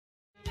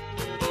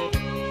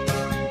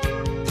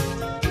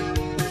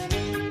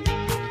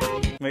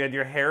Oh my God,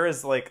 your hair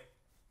is like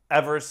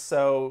ever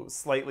so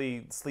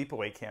slightly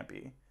sleepaway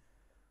campy.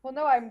 Well,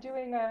 no, I've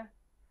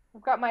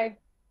got my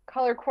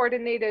color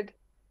coordinated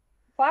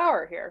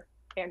flower here,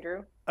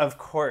 Andrew. Of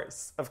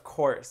course, of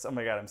course. Oh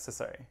my God, I'm so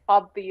sorry.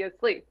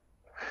 Obviously.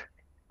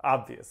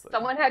 Obviously.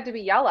 Someone had to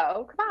be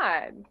yellow. Come on.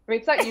 I mean,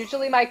 it's not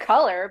usually my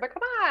color, but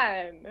come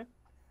on.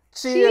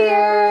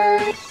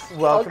 Cheers! Cheers!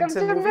 Welcome Welcome to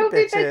to Movie Movie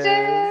Bitches.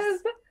 Bitches!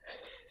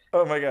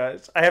 Oh my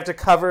gosh. I have to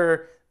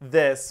cover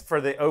this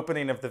for the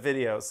opening of the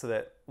video so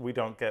that we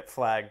don't get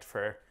flagged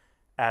for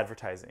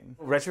advertising.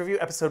 Retro Review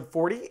episode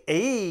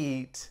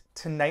 48.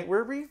 Tonight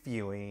we're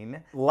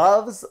reviewing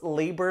Love's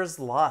Labour's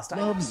Lost.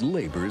 Love's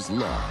Labour's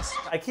Lost.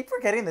 I keep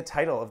forgetting the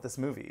title of this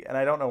movie, and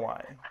I don't know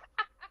why.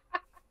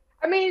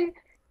 I mean,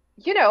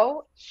 you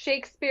know,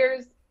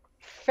 Shakespeare's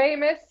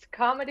famous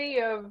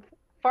comedy of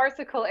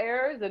farcical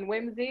airs and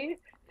whimsy.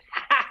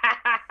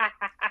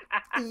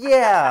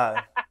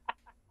 Yeah.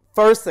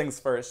 First things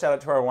first, shout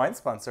out to our wine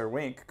sponsor,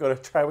 Wink. Go to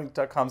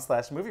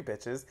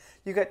trywink.com/moviebitches.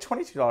 You get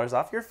 $22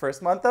 off your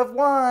first month of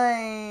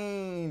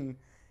wine.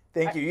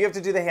 Thank you. You have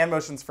to do the hand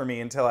motions for me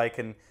until I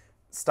can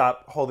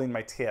stop holding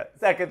my tit.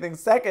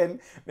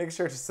 Second, make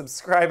sure to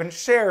subscribe and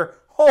share.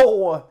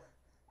 Oh,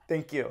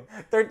 thank you.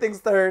 Third things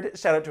third,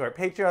 shout out to our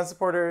Patreon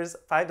supporters.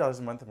 $5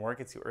 a month or more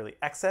gets you early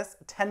access.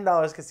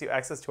 $10 gets you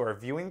access to our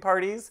viewing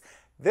parties.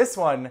 This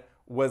one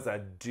was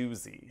a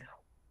doozy.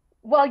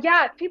 Well,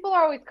 yeah, people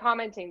are always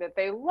commenting that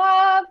they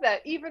love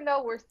that even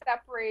though we're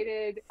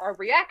separated, our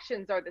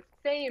reactions are the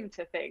same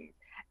to things.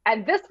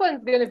 And this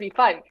one's going to be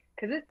fun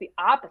because it's the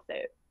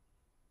opposite.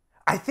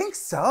 I think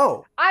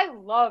so. I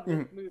love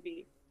this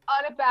movie.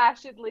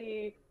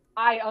 Unabashedly,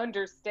 I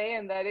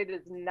understand that it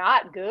is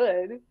not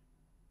good.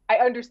 I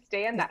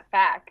understand that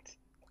fact.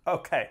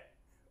 Okay,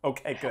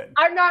 good.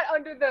 I'm not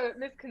under the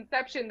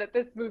misconception that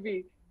this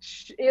movie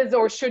is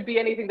or should be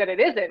anything that it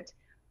isn't.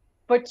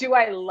 But do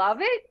I love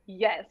it?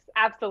 Yes,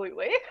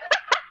 absolutely.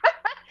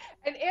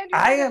 And Andrew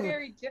had a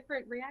very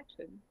different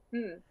reaction.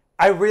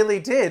 I really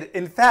did.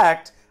 In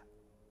fact,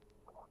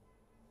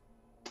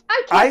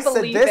 I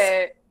believe said this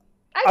it.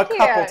 a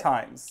couple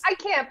times. I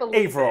can't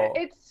believe Avaryl.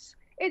 it.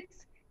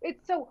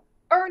 It's so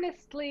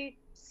earnestly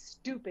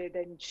stupid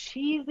and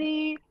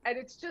cheesy, and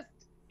it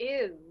just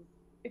is.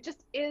 It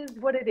just is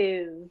what it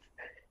is.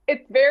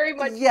 It's very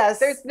much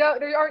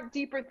there aren't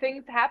deeper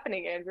things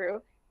happening,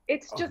 Andrew.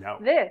 It's just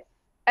this.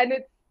 And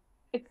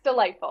it's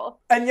delightful.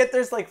 And yet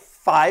there's like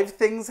 5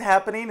 things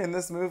happening in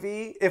this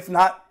movie, if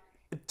not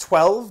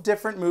 12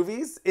 different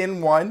movies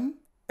in one.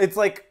 It's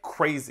like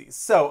crazy.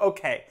 So,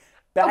 okay.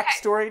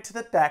 Backstory to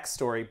the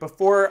backstory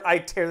before I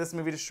tear this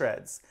movie to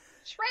shreds.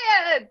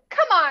 Shreds!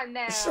 Come on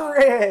now!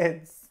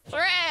 Shreds!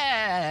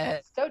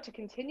 So to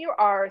continue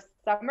our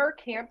summer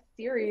camp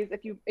series,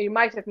 if you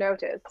might have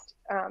noticed,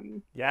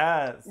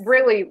 yes.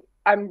 Really,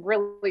 I'm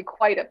really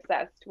quite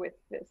obsessed with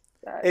this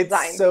it's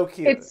design. So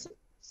cute. It's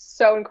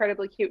so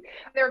incredibly cute.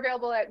 They're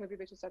available at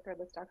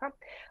moviebitches.threadless.com.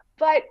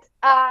 But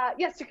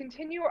yes, to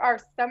continue our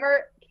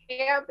summer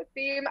camp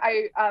theme,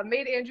 I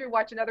made Andrew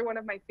watch another one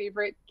of my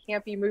favorite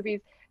campy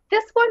movies.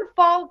 This one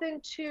falls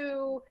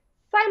into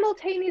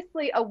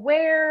simultaneously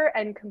aware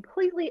and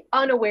completely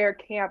unaware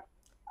camp,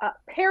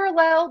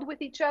 paralleled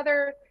with each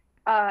other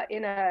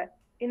in a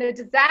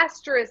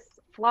disastrous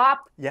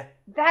flop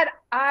that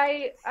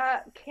I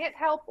can't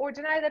help or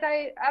deny that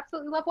I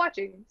absolutely love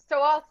watching.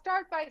 So I'll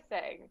start by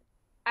saying,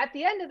 at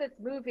the end of this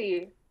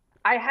movie,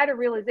 I had a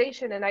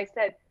realization and I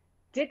said,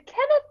 did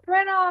Kenneth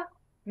Branagh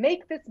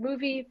make this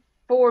movie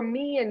for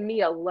me and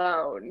me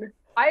alone?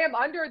 I am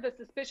under the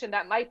suspicion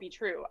that might be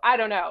true. I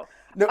don't know.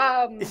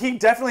 No, he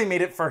definitely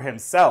made it for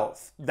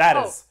himself. That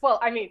is. Well,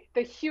 I mean,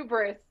 the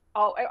hubris.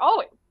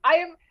 Always. I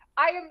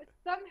am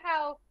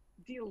somehow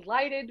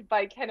delighted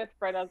by Kenneth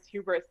Branagh's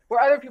hubris,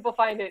 where other people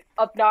find it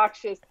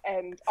obnoxious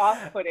and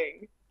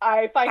off-putting.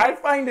 I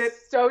find it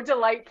so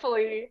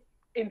delightfully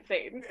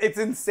insane. It's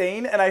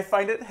insane, and I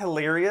find it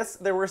hilarious.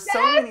 There were so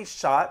many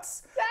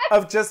shots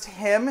of just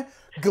him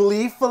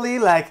gleefully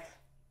like,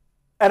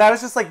 and I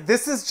was just like,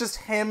 this is just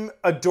him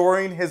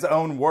adoring his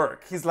own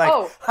work. He's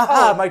like,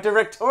 my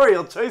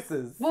directorial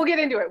choices. We'll get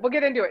into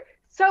it.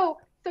 So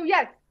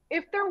yes,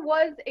 if there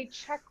was a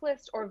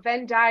checklist or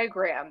Venn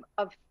diagram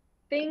of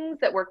things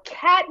that were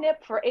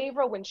catnip for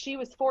Avaryl when she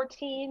was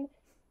 14,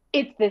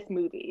 it's this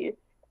movie.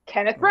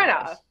 Kenneth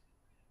Branagh,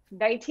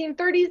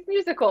 1930s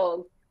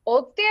musicals,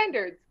 old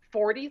standards,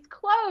 40s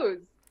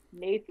clothes,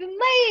 Nathan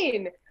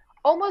Lane,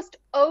 almost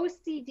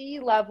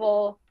OCD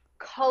level,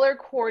 color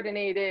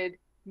coordinated,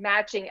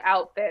 matching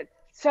outfits.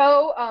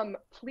 So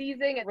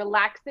pleasing and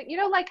relaxing. You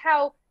know, like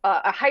how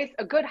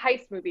a good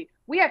heist movie,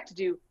 we have to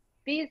do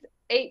these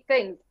 8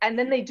 things, and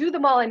then they do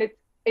them all, and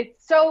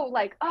it's so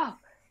like, oh,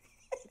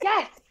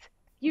 yes,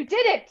 you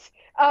did it.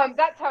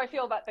 That's how I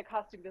feel about the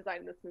costume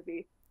design in this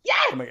movie.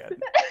 Yes! Oh my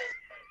God.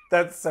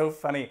 That's so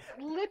funny.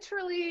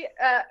 Literally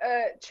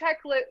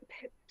checklist,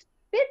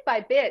 bit by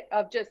bit,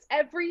 of just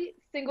every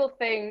single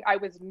thing I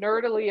was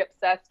nerdily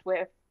obsessed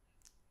with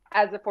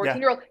as a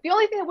 14-year-old. The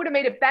only thing that would have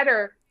made it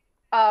better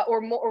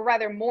or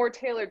rather more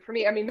tailored for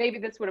me. I mean, maybe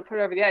this would have put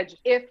it over the edge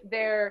if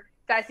their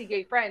sassy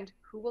gay friend,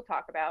 who we'll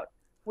talk about,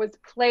 was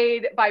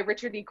played by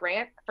Richard E.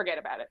 Grant. Forget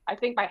about it. I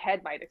think my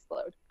head might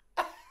explode.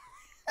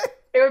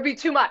 It would be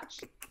too much.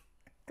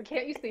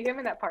 Can't you see him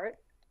in that part?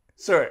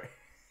 Sure.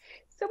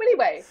 So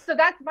anyway, so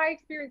that's my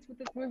experience with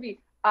this movie.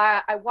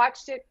 I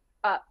watched it.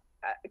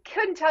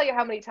 Couldn't tell you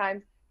how many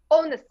times.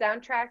 Owned the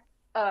soundtrack.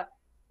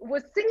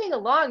 Was singing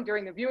along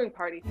during the viewing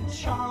party.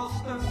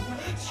 Charleston,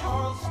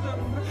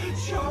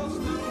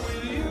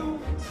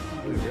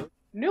 will you?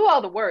 Knew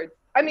all the words.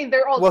 I mean,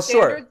 they're all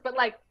standards, but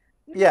like,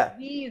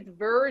 these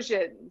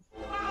versions.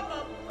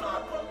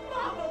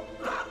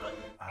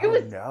 It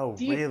was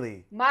deep.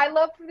 Really? My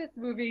love for this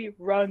movie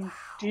runs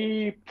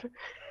deep.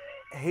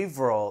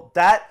 Avaryl,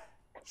 that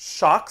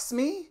shocks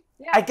me.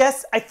 Yeah.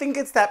 I think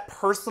it's that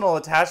personal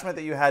attachment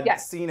that you had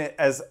seen it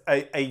as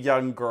a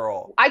young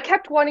girl. I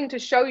kept wanting to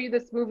show you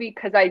this movie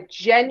because I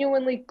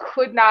genuinely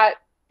could not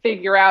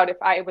figure out if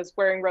I was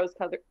wearing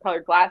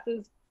rose-colored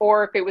glasses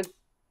or if it was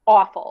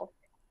awful.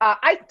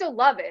 I still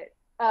love it,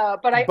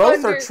 but I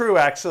both are true,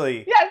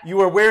 actually. Yes. You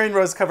were wearing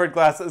rose-colored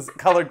glasses,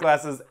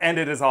 and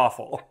it is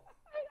awful.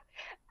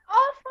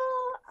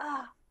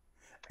 Awful.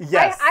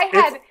 Yes,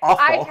 it's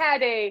awful.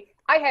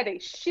 I had a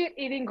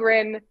shit-eating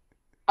grin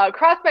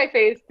across my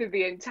face through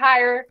the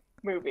entire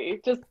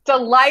movie. Just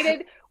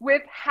delighted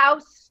with how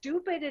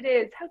stupid it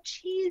is, how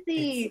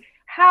cheesy,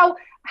 how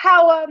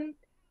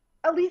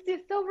Alicia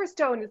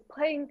Silverstone is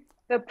playing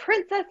the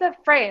Princess of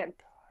France.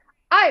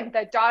 I'm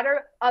the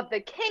daughter of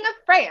the King of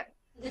France.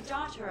 The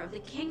daughter of the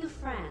King of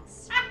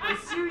France. In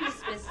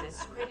serious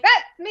business.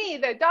 That's me,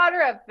 the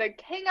daughter of the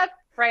King of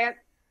France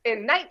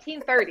in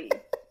 1930.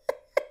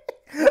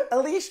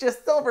 Alicia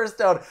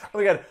Silverstone. Oh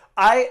my god.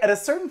 At a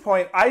certain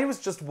point, I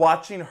was just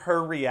watching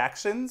her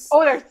reactions.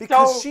 Oh,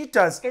 because she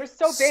does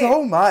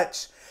so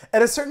much.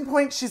 At a certain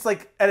point, she's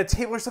like at a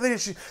table or something, and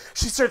she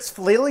starts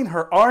flailing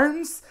her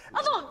arms.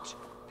 Avaunt!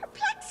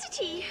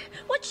 Perplexity!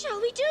 What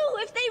shall we do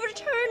if they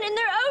return in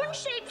their own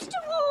shapes to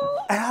rule?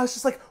 And I was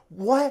just like,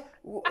 what?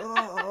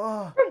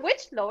 From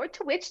which lord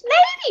to which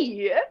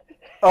lady?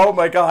 Oh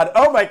my god.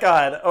 Oh my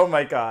god. Oh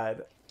my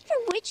god.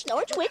 From which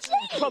lord to which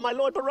lady? From my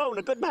Lord Baron,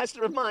 a good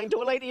master of mine, to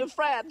a lady of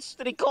France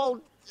that he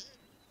called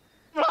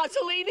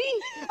Rossellini.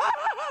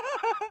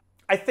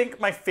 I think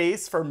my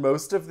face for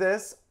most of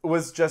this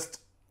was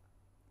just...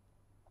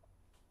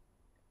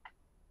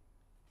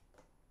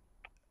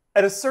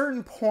 At a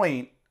certain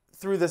point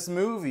through this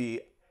movie,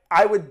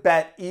 I would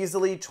bet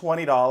easily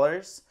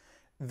 $20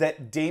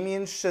 that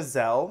Damien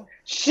Chazelle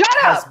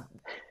has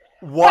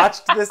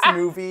watched this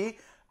movie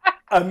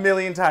a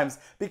million times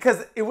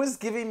because it was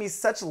giving me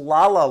such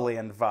La La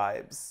Land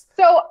vibes.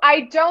 So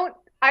I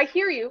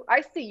hear you.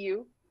 I see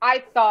you.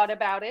 I thought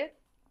about it.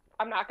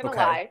 I'm not going to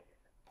lie.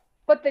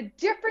 But the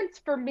difference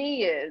for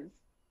me is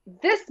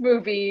this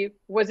movie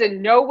was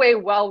in no way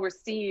well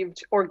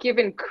received or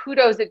given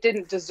kudos it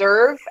didn't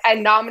deserve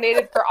and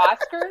nominated for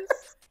Oscars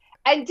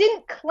and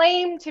didn't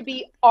claim to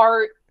be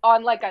art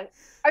on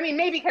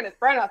maybe Kenneth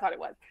Branagh thought it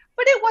was,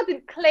 but it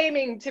wasn't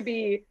claiming to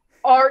be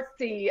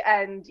artsy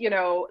and,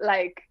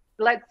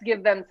 let's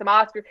give them some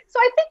Oscars. So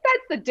I think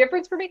that's the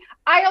difference for me.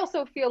 I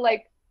also feel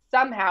like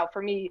somehow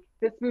for me,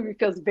 this movie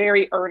feels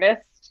very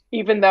earnest,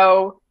 even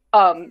though,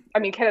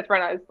 Kenneth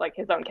Branagh is like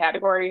his own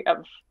category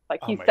of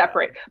he's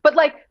separate. God. But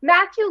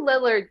Matthew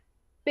Lillard,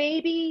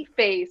 baby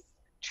face,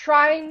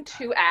 trying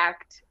to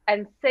act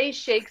and say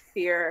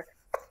Shakespeare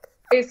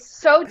is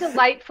so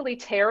delightfully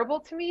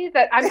terrible to me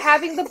that I'm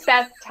having the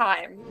best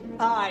time.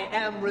 I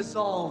am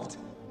resolved.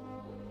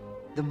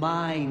 The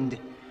mind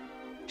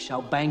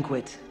shall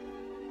banquet,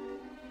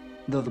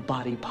 though the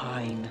body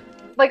pine.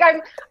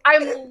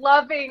 I'm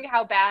loving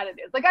how bad it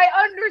is. I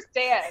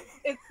understand.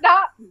 It's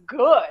not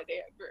good,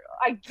 Andrew.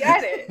 I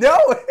get it. No,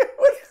 it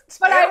was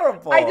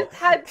terrible. But I just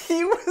had...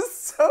 He was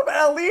so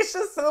bad.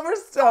 Alicia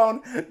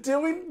Silverstone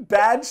doing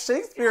bad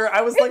Shakespeare.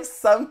 I was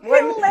someone...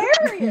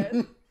 hilarious.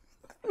 Isn't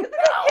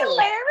it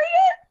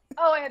hilarious?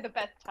 Oh, I had the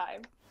best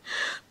time.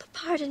 But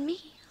pardon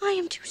me, I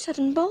am too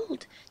sudden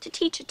bold. To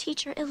teach a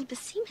teacher ill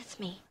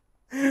beseemeth me.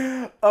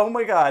 Oh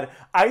my god.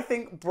 I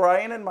think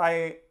Brian and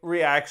my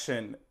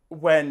reaction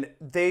when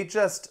they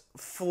just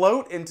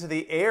float into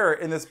the air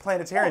in this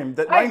planetarium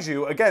that, mind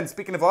you, again,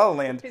 speaking of La La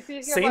Land,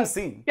 same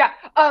scene. Yeah.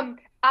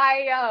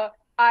 I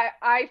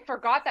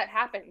forgot that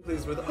happened.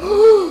 Please, with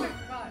oh my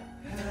god.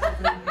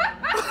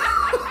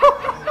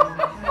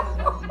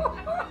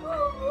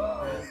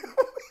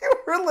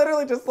 We're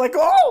literally just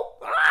oh!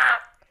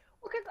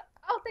 Because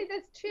I'll say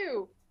this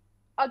too.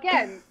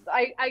 Again,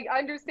 I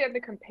understand the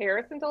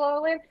comparison to La La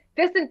Land.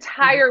 This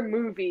entire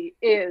movie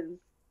is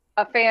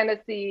a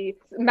fantasy,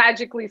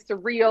 magically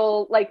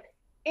surreal.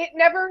 It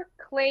never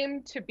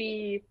claimed to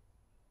be,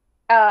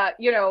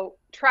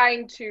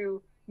 trying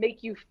to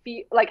make you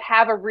feel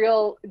have a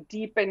real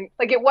deep and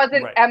it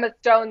wasn't Emma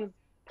Stone's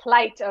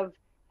plight of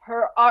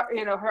her art,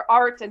 her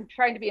art and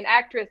trying to be an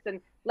actress and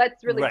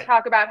let's really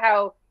talk about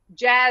how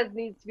jazz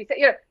needs to be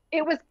said.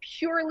 It was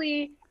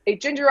purely a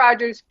Ginger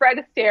Rogers, Fred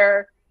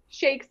Astaire,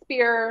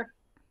 Shakespeare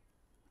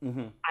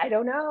I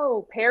don't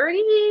know,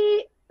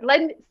 parody,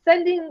 loving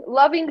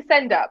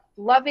send up,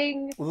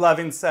 loving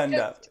send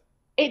just, up.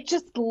 It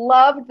just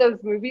loved those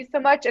movies so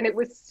much, and it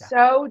was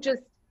so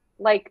just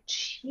like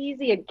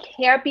cheesy and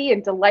campy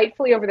and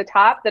delightfully over the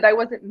top that I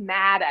wasn't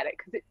mad at it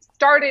because it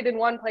started in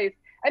one place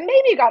and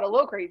maybe got a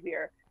little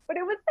crazier, but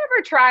it was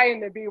never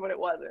trying to be what it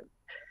wasn't.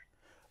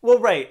 Well,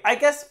 right. I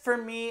guess for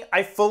me,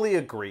 I fully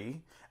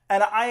agree.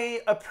 And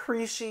I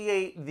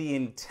appreciate the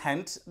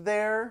intent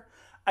there.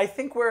 I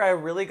think where I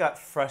really got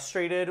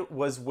frustrated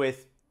was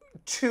with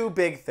two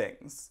big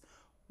things.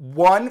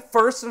 One,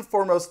 first and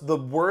foremost, the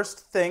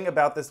worst thing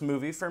about this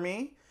movie for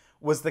me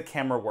was the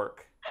camera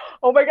work.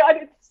 Oh my God,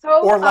 it's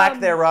so... Or lack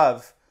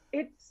thereof.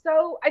 It's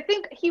so... I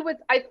think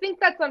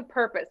that's on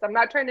purpose. I'm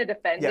not trying to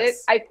defend it.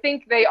 I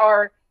think they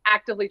are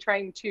actively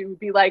trying to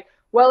be like,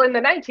 well, in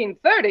the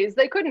 1930s,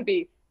 they couldn't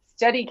be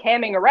steady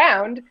camming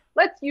around.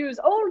 Let's use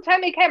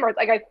old-timey cameras.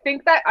 Like, I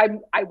think that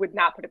I would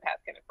not put it past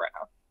Kenneth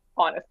Branagh,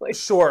 honestly.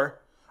 Sure.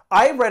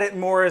 I read it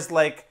more as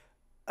like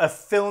a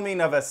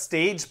filming of a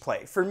stage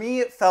play. For me,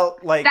 it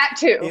felt like that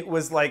too. It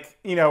was like,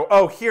 you know,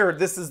 oh, here,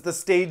 this is the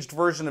staged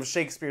version of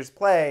Shakespeare's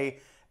play,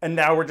 and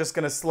now we're just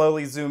going to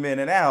slowly zoom in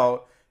and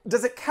out.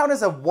 Does it count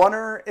as a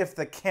oneer if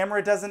the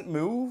camera doesn't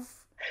move?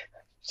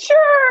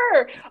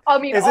 Sure. I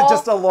mean, is it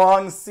just a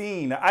long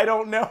scene? I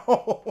don't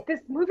know.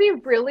 This movie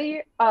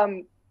really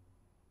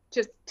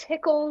just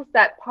tickles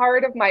that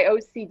part of my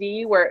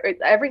OCD where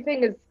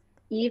everything is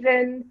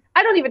even.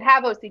 I don't even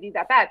have OCD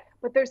that bad,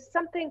 but there's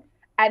something,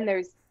 and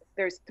there's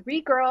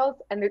three girls,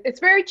 and it's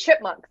very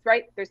Chipmunks,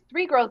 right? There's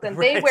three girls, and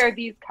they wear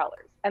these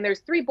colors, and there's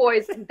three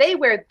boys, and they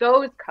wear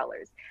those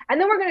colors,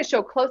 and then we're going to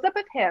show close up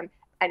of him,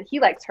 and he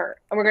likes her,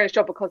 and we're going to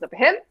show up a close up of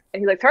him,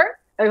 and he likes her,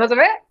 and close up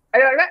of it,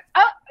 and like that.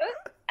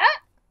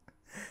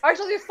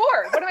 Actually, there's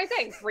four. What am I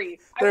saying? Three.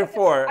 There are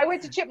four. I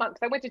went to Chipmunks.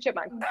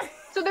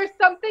 So there's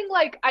something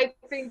like, I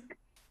think,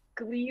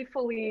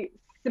 gleefully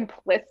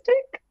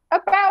simplistic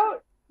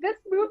about this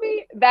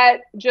movie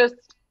that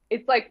just,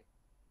 it's like,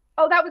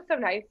 oh, that was so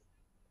nice.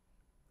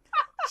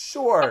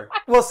 Sure.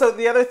 Well, so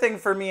the other thing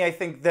for me, I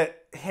think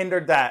that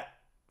hindered that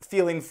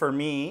feeling for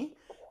me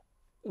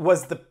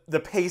was the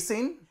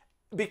pacing.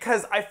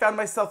 Because I found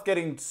myself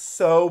getting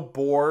so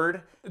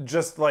bored,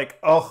 just like,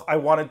 oh, I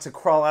wanted to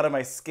crawl out of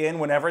my skin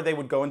whenever they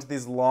would go into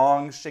these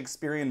long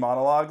Shakespearean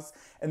monologues,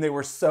 and they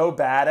were so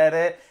bad at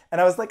it. And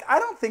I was like, I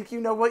don't think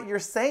you know what you're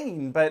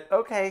saying, but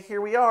okay,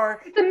 here we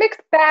are. It's a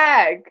mixed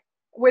bag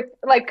with,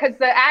 like, because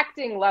the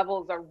acting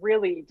levels are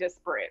really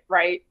disparate,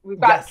 right? We've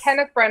got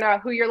Kenneth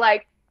Branagh, who you're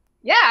like,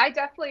 yeah, I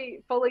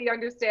definitely fully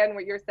understand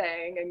what you're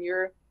saying, and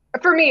you're,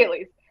 for me at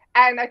least.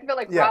 And I feel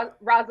like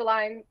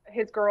Rosaline,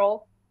 his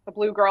girl, the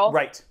blue girl.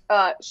 Right.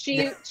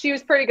 She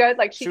was pretty good.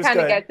 Like, she kind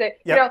of gets it.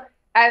 Yep. You know,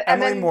 and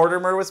Emily then,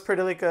 Mortimer was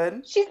pretty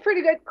good. She's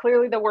pretty good.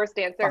 Clearly the worst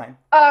dancer.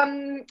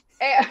 Fine.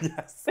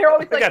 Yes. They're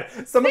always like, God.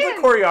 Some of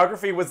the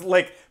choreography was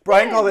like,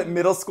 Brian called it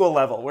middle school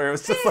level, where it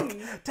was just like,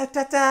 ta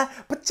ta ta,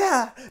 ba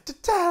cha, ta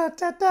ta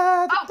ta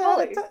ta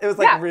ta. It was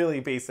like really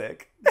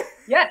basic.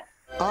 Yes.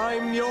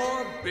 I'm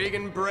your big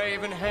and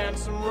brave and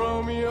handsome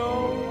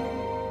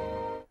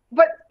Romeo.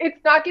 But it's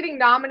not getting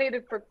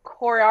nominated for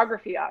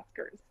choreography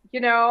Oscars. You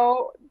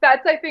know,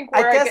 that's, I think,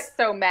 where I get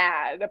so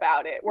mad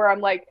about it, where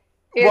I'm like,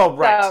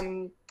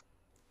 it's,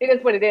 it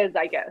is what it is,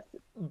 I guess.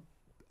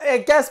 I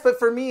guess, but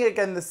for me,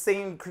 again, the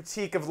same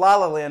critique of La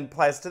La Land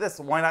applies to this.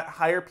 Why not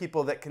hire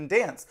people that can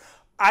dance?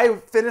 I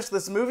finished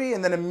this movie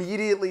and then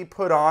immediately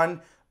put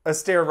on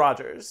Astaire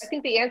Rogers. I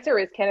think the answer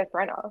is Kenneth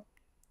Branagh.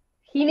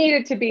 He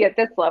needed to be at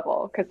this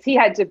level because he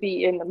had to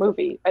be in the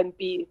movie and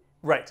be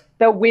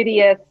the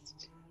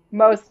wittiest,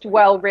 most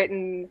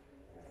well-written,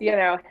 you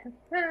know,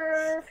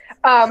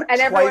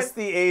 and twice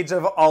the age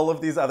of all of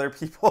these other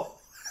people.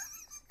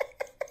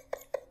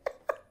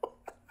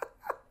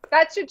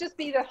 That should just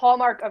be the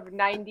hallmark of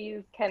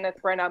 90s Kenneth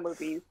Branagh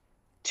movies.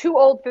 Too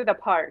old for the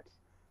part,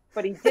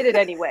 but he did it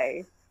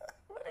anyway.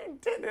 He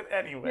did it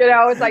anyway. You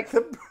know, it's like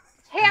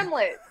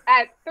Hamlet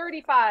at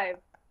 35.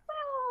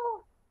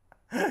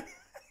 Well,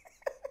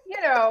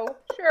 you know,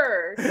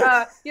 sure.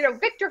 You know,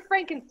 Victor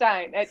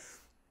Frankenstein at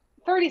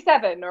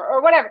 37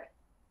 or whatever.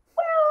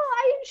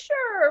 Well, I'm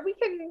sure we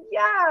can,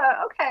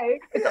 okay.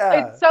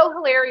 It's so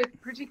hilarious,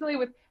 particularly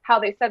with how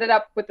they set it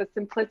up with the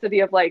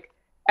simplicity of, like,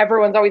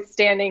 everyone's always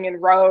standing in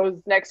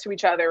rows next to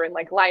each other and,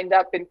 like, lined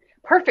up in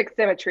perfect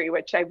symmetry,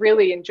 which I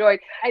really enjoyed.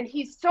 And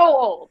he's so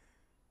old.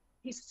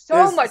 He's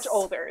so much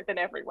older than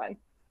everyone.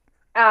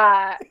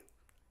 And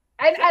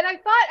I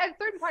thought at a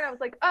certain point, I was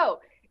like, oh,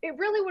 it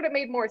really would have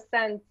made more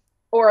sense,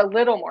 or a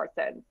little more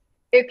sense,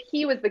 if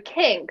he was the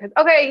king. Because,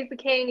 okay, he's the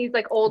king, he's,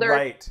 like, older.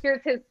 Right.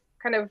 Here's his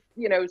kind of,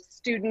 you know,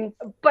 student,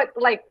 but,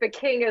 like, the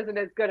king isn't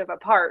as good of a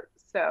part,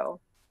 so.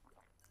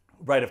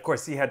 Right, of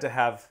course, he had to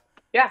have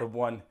the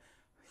one.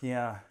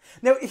 Yeah.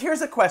 Now,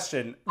 here's a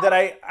question that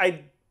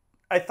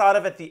I thought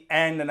of at the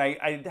end, and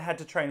I had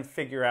to try and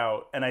figure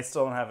out, and I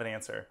still don't have an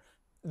answer.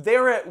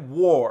 They're at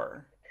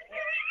war,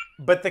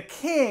 but the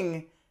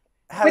king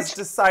has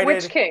decided...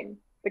 Which king?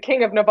 The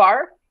king of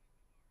Navarre?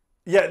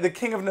 Yeah, the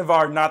king of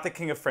Navarre, not the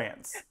king of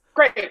France.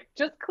 Great.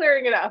 Just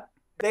clearing it up.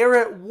 They're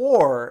at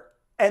war,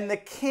 and the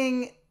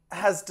king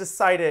has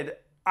decided,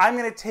 I'm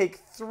going to take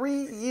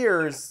 3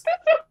 years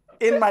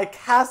in my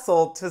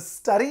castle to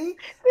study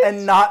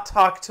and not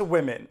talk to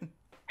women.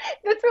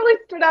 This really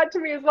stood out to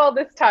me as well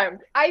this time.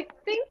 I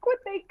think what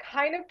they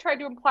kind of tried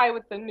to imply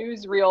with the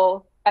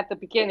newsreel at the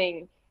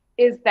beginning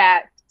is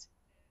that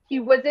he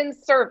was in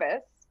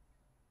service,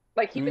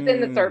 like he was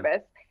in the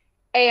service,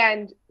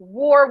 and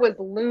war was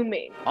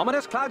looming.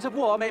 Ominous clouds of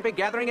war may be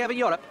gathering over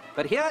Europe,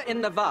 but here in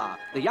Navarre,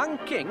 the young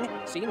king,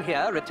 seen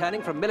here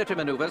returning from military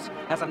maneuvers,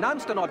 has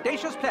announced an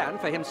audacious plan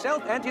for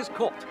himself and his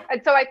court. And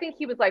so I think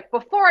he was like,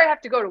 before I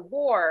have to go to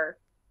war,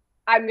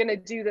 I'm going to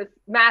do this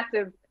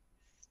massive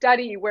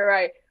study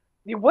where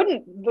you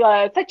wouldn't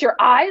set your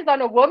eyes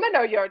on a woman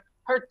or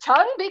her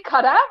tongue be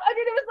cut out. I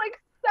mean, it was like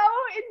so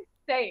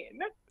insane.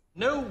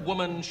 No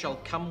woman shall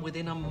come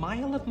within a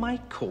mile of my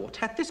court.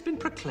 Hath this been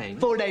proclaimed?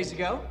 4 days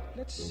ago.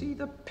 Let's see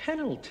the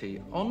penalty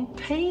on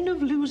pain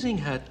of losing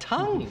her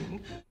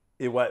tongue.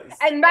 It was.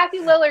 And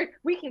Matthew Lillard,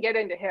 we can get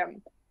into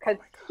him because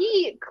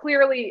he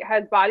clearly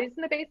has bodies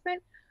in the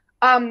basement.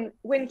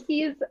 When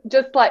he's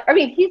just like, I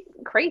mean, he's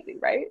crazy,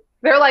 right?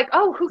 They're like,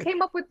 oh, who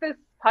came up with this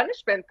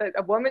punishment that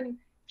a woman,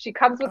 she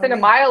comes within a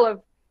mile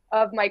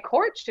of my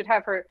court, should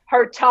have her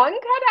tongue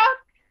cut out?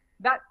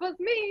 That was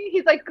me.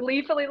 He's like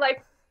gleefully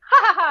like, ha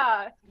ha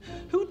ha.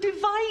 Who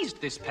devised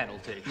this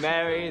penalty?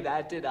 Mary,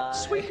 that did I.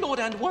 Sweet Lord,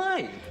 and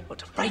why? Well,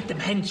 to fright them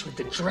hence with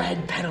the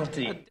dread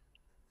penalty.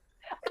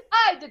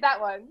 I did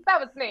that one. That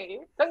was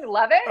me. Don't you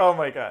love it? Oh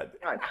my God.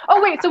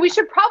 Oh wait, so we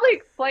should probably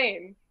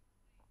explain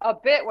a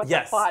bit what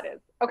the plot is.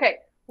 Okay,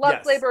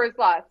 Love's Labor is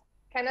Lost.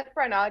 Kenneth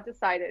Branagh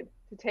decided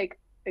to take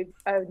a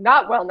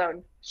not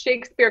well-known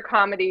Shakespeare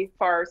comedy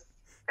farce,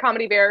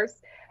 comedy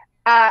bears,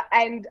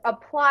 and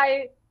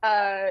apply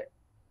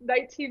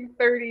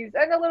 1930s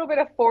and a little bit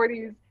of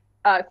 40s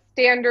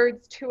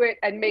standards to it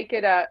and make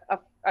it a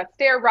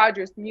Stair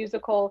Rogers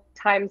musical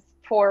times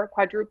 4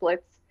 quadruplets.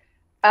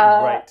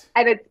 Right.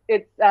 And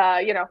it's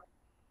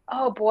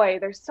oh boy,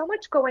 there's so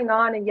much going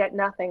on and yet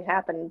nothing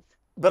happens.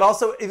 But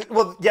also,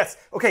 well, yes.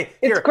 Okay,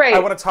 here, It's great. I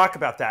want to talk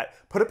about that.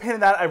 Put a pin in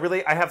that.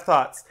 I have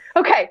thoughts.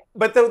 Okay.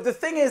 But the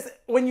thing is,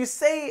 when you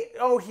say,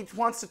 oh, he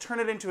wants to turn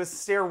it into a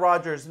Stair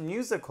Rogers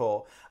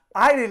musical,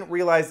 I didn't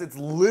realize it's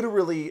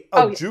literally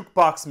a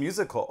jukebox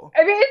musical.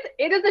 I mean,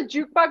 it is a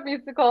jukebox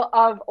musical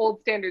of old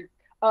standards,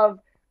 of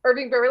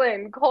Irving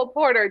Berlin, Cole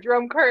Porter,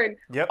 Jerome Kern,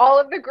 all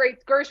of the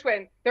greats,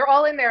 Gershwin. They're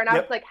all in there. And I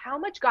was like, how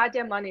much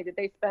goddamn money did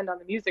they spend on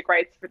the music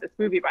rights for this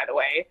movie, by the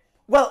way?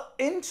 Well,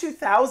 in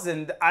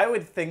 2000, I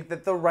would think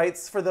that the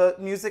rights for the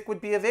music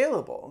would be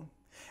available.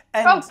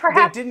 And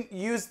they didn't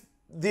use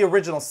the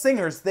original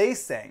singers, they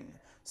sang.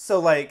 So,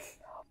 like,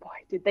 oh boy,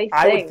 did they sing?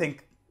 I would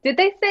think. Did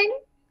they sing?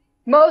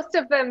 Most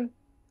of them sang.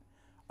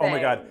 Oh my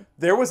God.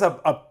 There was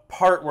a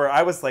part where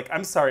I was like,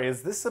 I'm sorry,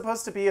 is this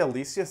supposed to be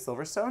Alicia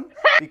Silverstone?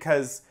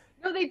 Because.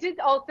 No, they did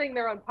all sing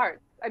their own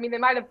parts. I mean, they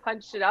might have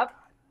punched it up,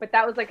 but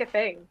that was like a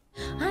thing.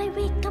 I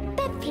wake up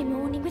every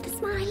morning with a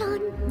smile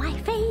on my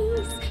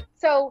face.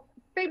 So,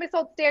 famous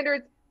old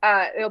standards,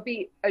 it'll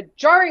be a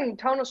jarring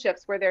tonal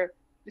shifts where they're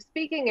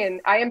speaking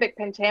in iambic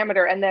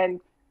pentameter and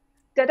then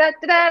I'd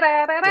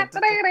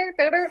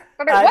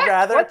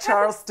rather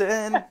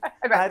Charleston.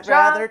 I'd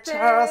rather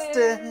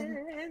Charleston.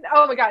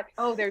 Oh my God.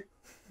 Oh,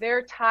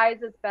 their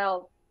ties as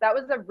belts. That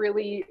was a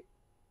really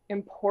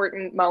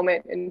important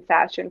moment in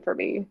fashion for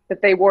me,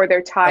 that they wore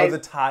their ties. Oh, the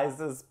ties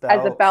as belts.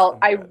 As a belt.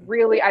 I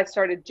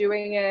started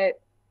doing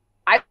it.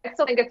 I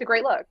still think it's a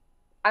great look.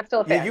 I'm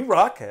still a fan. Yeah, you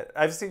rock it.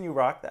 I've seen you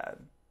rock that.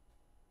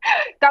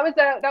 That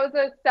was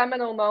a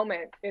seminal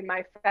moment in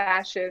my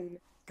fashion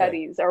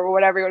studies, or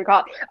whatever you want to call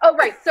it. Oh,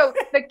 right. So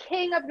the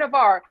King of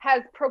Navarre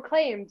has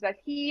proclaimed that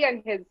he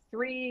and his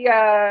 3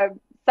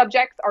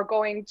 subjects are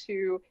going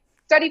to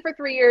study for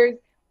 3 years,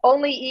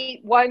 only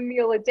eat 1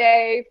 meal a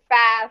day,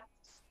 fast,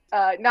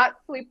 not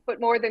sleep but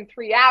more than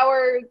 3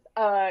 hours,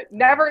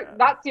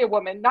 not see a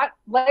woman, not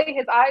lay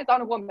his eyes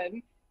on a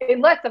woman,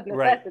 unless of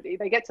necessity. Right.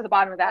 They get to the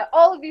bottom of that.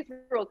 All of these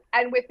rules,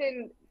 and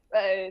within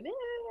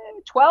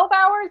 12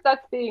 hours,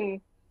 that's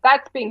being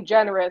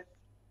generous.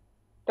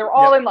 They're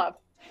all in love.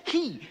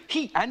 He,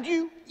 and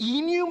you,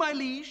 my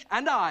liege,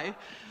 and I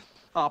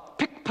are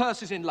pick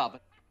purses in love.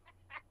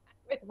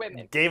 With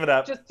women. Gave it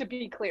up. Just to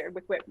be clear,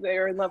 with women.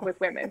 They're in love with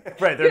women.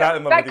 Right, they're not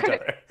in love with each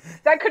other.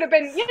 That could have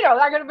been,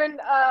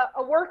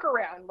 a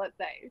workaround, let's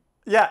say.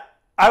 Yeah.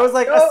 I was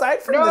like,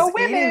 aside from this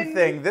eating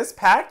thing, this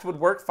pact would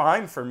work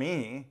fine for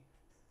me.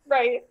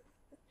 Right.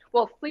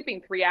 Well,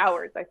 sleeping 3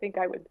 hours, I think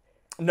I would.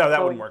 No,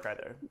 that wouldn't work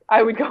either.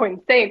 I would go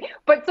insane.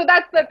 But so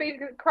that's the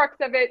basic crux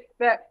of it.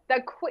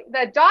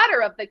 The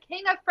daughter of the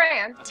King of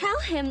France. Tell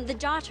him the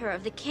daughter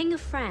of the King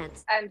of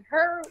France. And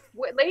her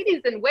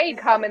ladies in wait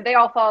come and they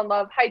all fall in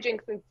love.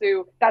 Hijinks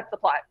ensue. That's the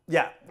plot.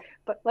 Yeah.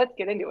 But let's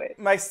get into it.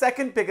 My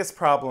second biggest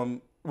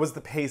problem was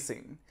the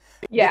pacing.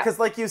 Yeah. Because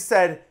like you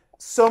said,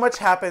 so much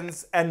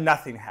happens and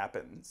nothing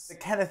happens. The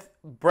Kenneth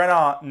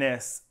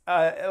Branagh-ness,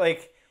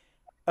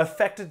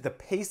 affected the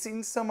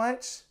pacing so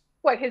much.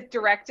 What, his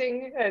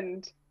directing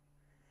and...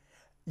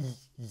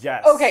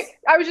 Yes. Okay,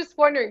 I was just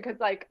wondering because,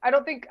 like, I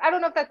don't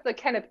know if that's the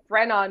Kenneth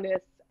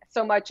Branagh-ness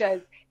so much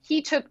as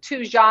he took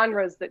two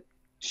genres that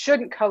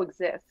shouldn't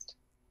coexist.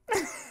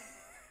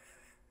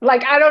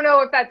 Like, I don't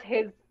know if that's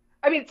his.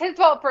 I mean, it's his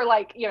fault for,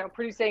 like, you know,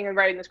 producing and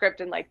writing the script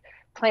and, like,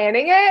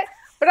 planning it.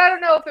 But I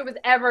don't know if it was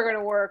ever going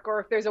to work or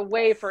if there's a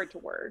way for it to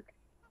work.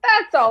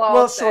 That's all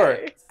I'll say. Well,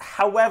 sure.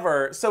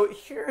 However, so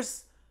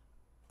here's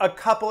a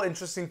couple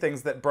interesting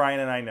things that Brian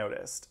and I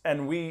noticed,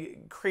 and we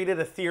created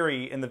a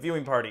theory in the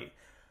viewing party.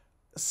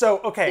 So,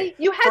 okay,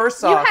 you had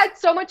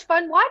so much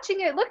fun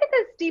watching it. Look at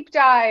this deep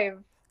dive.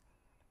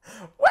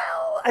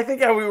 Well, I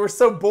think we were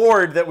so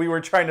bored that we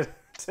were trying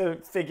to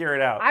figure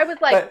it out. I was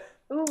like,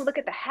 ooh, look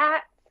at the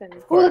hats, and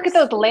ooh, look at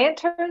those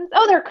lanterns.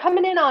 Oh, they're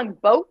coming in on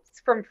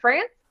boats from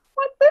France?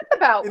 What's this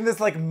about? In this,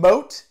 like,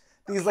 moat?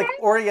 These, like,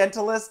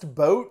 Orientalist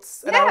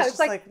boats? And I was just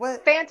like,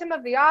 what? Phantom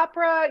of the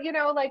Opera, you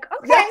know, like,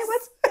 okay,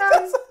 yes.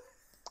 what's...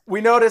 We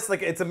noticed,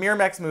 like, it's a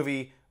Miramax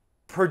movie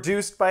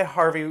produced by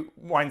Harvey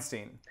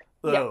Weinstein.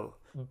 Yeah.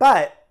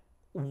 But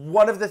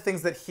one of the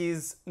things that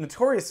he's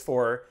notorious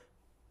for,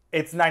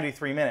 it's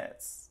 93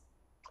 minutes.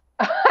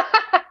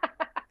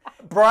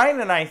 Brian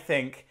and I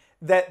think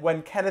that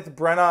when Kenneth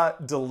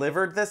Branagh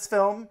delivered this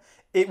film,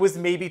 it was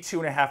maybe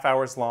 2.5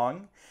 hours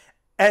long.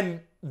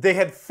 And they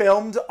had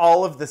filmed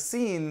all of the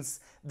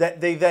scenes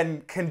that they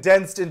then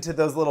condensed into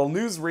those little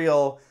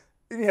newsreel,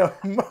 you know,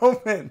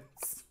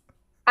 moments.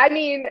 I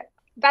mean,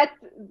 that's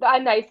a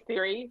nice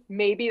theory.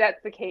 Maybe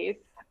that's the case.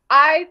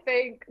 I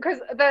think, because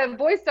the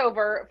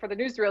voiceover for the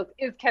newsreels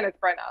is Kenneth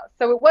Branagh,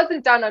 so it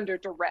wasn't done under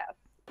duress.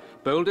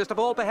 Boldest of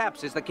all,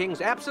 perhaps, is the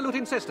king's absolute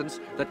insistence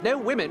that no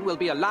women will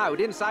be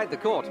allowed inside the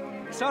court.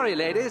 Sorry,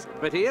 ladies,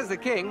 but he is the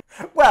king.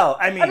 Well,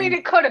 I mean,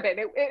 it could have been.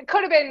 It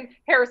could have been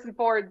Harrison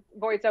Ford's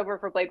voiceover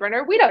for Blade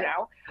Runner. We don't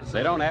know.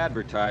 They don't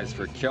advertise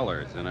for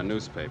killers in a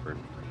newspaper.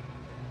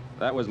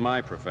 That was my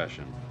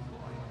profession.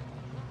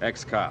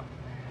 Ex-cop.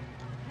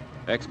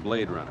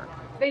 Ex-Blade Runner.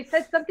 They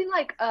said something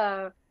like,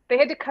 they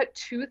had to cut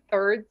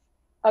 2/3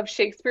 of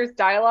Shakespeare's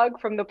dialogue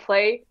from the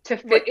play to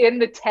fit in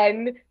the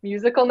 10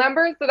 musical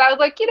numbers. And I was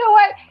like, you know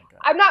what?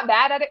 I'm not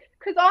mad at it.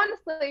 Because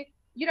honestly,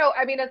 you know,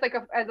 I mean, as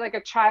like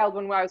a child,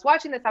 when I was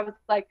watching this, I was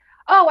like,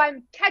 oh,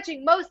 I'm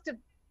catching most of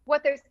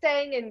what they're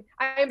saying in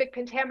iambic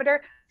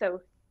pentameter.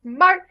 So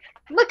smart.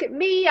 Look at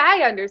me.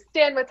 I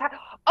understand what's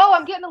happening. Oh,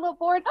 I'm getting a little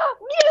bored. Oh,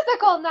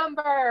 musical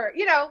number.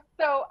 You know,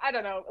 so I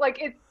don't know.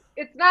 Like,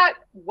 it's not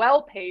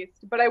well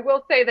paced, but I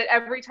will say that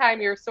every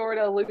time you're sort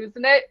of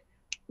losing it,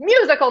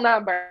 musical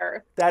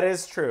number. That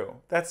is true.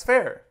 That's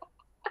fair.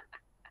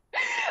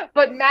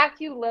 But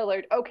Matthew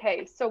Lillard,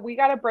 okay, so we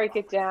got to break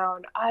it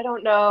down. I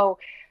don't know.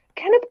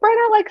 Kenneth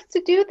Branagh likes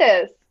to do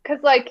this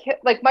because, like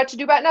Much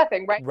Ado About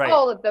Nothing, right?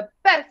 All of the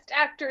best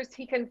actors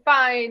he can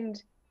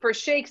find for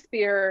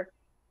Shakespeare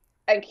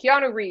and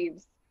Keanu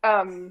Reeves.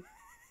 I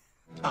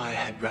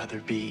had rather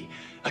be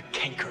a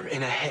canker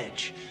in a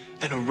hedge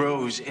than a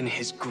rose in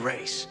his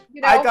grace. You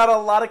know? I got a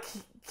lot of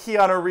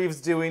Keanu Reeves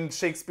doing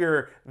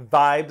Shakespeare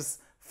vibes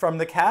from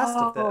the cast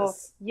of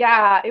this.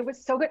 Yeah, it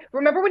was so good.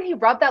 Remember when he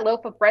rubbed that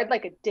loaf of bread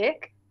like a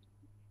dick?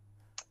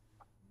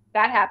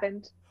 That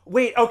happened.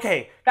 Wait,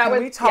 okay.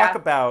 Can we talk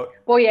about...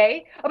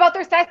 Boyer? About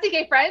their sassy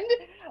gay friend?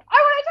 I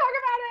want to talk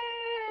about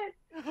it!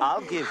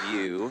 I'll give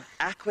you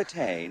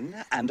Aquitaine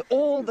and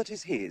all that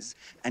is his,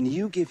 and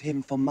you give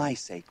him, for my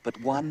sake, but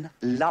one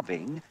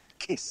loving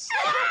kiss.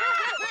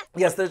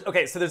 Yes,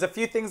 so there's a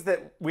few things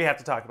that we have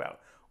to talk about.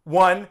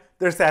 One,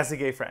 their sassy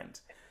gay friend.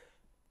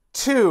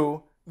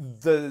 Two,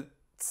 the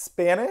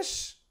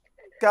Spanish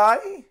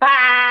guy?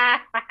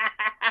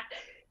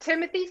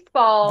 Timothy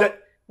Spall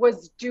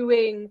was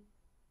doing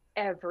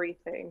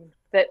everything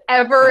that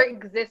ever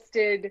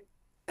existed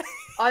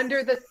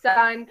under the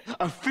sun.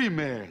 A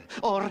female,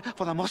 or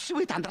for the most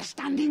sweet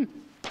understanding,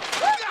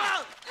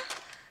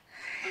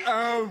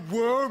 a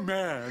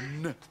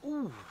woman.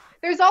 Ooh.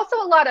 There's also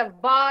a lot of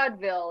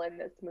vaudeville in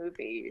this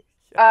movie.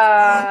 We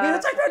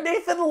haven't talked about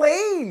Nathan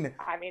Lane.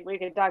 I mean, we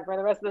could talk for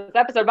the rest of this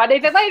episode about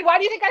Nathan Lane. Why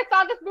do you think I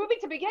saw this movie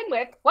to begin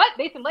with? What?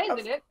 Nathan Lane's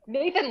in it?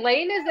 Nathan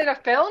Lane is in a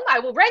film? I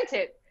will rent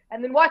it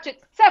and then watch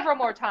it several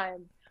more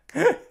times.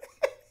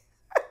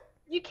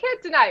 You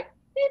can't deny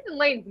Nathan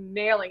Lane's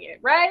nailing it,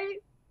 right?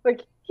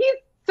 Like, he's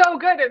so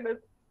good in this.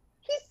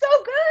 He's so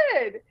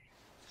good.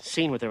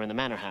 Seen with her in the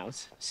manor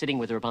house, sitting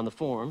with her upon the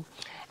form,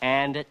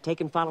 and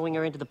taken following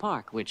her into the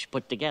park, which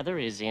put together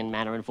is in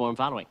manner and form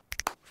following.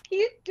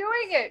 He's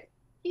doing it.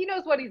 He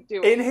knows what he's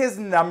doing. In his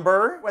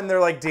number, when they're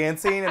like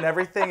dancing and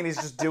everything, and he's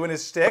just doing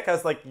his shtick, I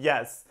was like,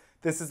 yes,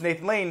 this is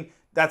Nathan Lane.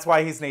 That's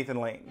why he's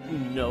Nathan Lane.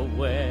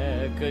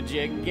 Nowhere could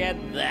you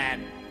get that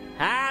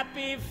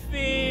happy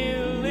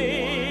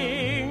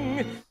feeling.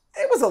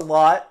 It was a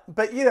lot,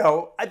 but you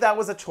know, that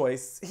was a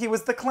choice. He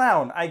was the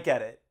clown. I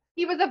get it.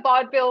 He was a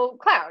vaudeville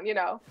clown, you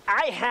know.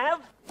 I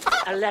have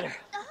a letter.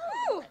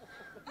 Oh.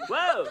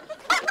 Whoa.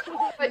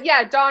 But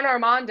yeah, Don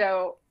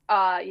Armando,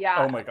 yeah.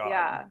 Oh my God.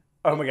 Yeah.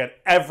 Oh my God,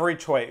 every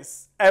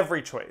choice.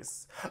 Every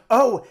choice.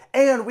 Oh,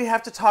 and we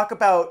have to talk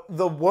about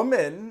the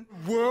woman.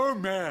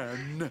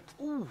 Woman.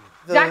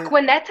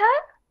 Jaquinetta?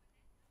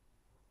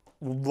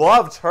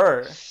 loved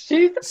her.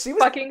 She was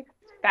fucking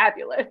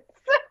fabulous.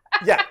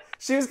 Yeah,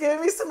 she was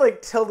giving me some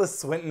like Tilda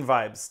Swinton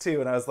vibes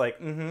too, and I was like,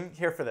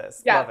 here for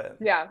this. Yeah, Love it.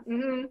 Yeah.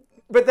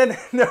 But then,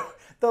 no,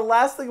 the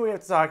last thing we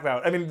have to talk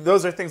about, I mean,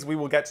 those are things we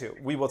will get to.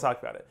 We will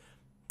talk about it.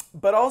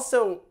 But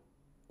also,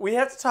 we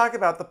have to talk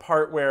about the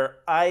part where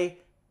I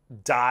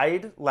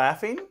died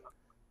laughing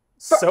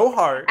so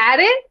hard. At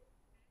it?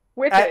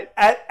 With it?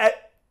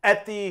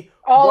 At the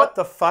what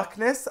the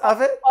fuckness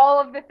of it? All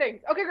of the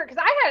things. Okay, great,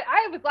 because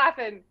I was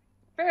laughing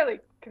fairly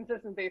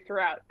consistently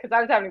throughout, because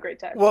I was having a great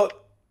time. Well,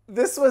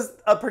 this was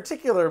a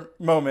particular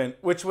moment,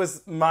 which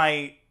was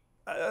my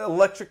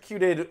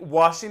electrocuted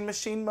washing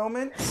machine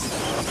moment.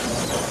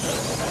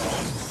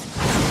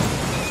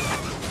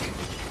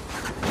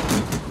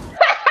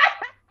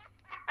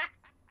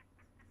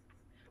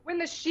 When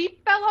the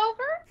sheep fell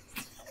over?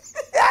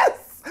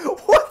 Yes!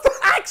 What the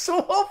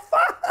actual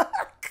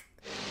fuck?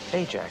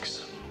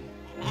 Ajax.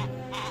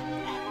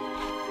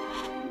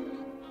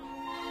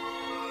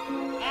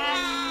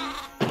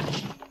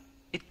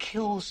 It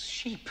kills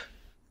sheep.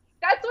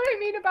 That's what I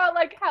mean about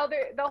like how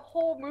the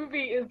whole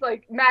movie is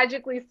like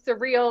magically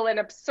surreal and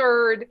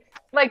absurd.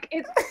 Like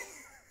it's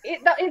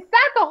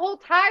that the whole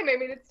time. I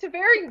mean, it's to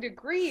varying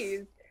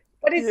degrees,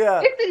 but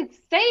it's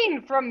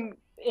insane from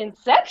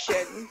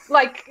inception.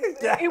 Like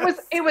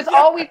it was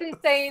always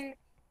insane.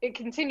 It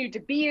continued to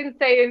be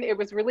insane. It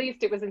was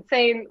released. It was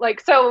insane.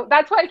 Like, so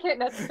that's why I can't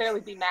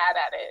necessarily be mad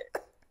at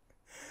it.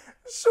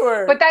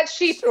 Sure. But that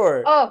sheep,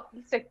 sure. Oh, it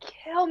used to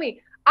kill me.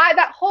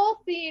 That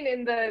whole scene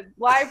in the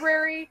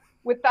library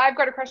with the I've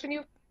Got a Crush on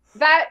You,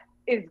 that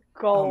is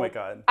gold. Oh my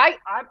God.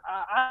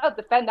 I'll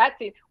defend that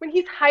scene. When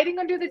he's hiding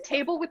under the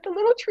table with the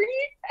little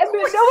tree and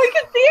then no one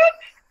can see him.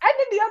 And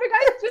then the other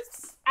guy's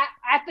just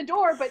at the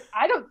door, but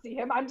I don't see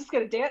him. I'm just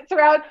going to dance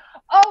around.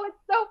 Oh, it's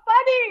so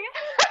funny.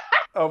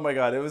 Oh my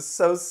God, it was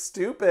so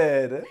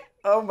stupid.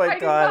 Oh my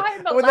Hiding God.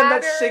 behind the And then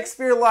that ladder.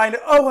 Shakespeare line,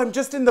 oh, I'm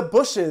just in the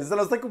bushes. And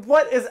I was like,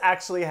 what is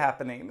actually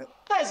happening?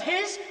 As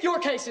his, your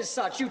case is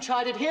such. You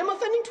chided him,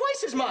 offending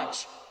twice as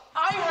much.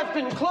 I have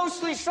been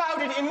closely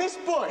shrouded in this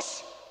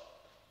bush.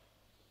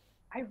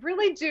 I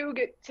really do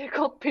get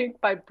tickled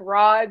pink by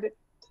broad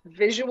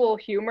visual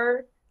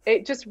humor.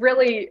 It just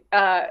really,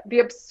 the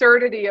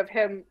absurdity of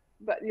him,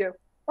 but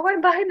oh,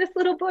 I'm behind this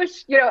little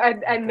buch,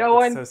 and no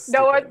one sees it.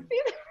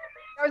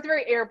 That was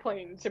very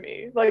Airplane to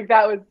me. Like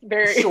that was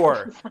very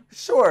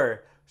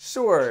Sure.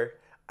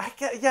 I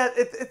get, yeah,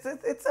 it's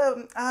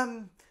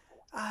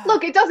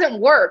Look, it doesn't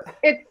work.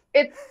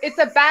 It's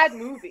a bad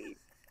movie.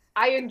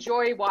 I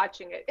enjoy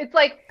watching it. It's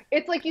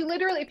like you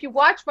literally, if you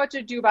watch Much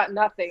Ado About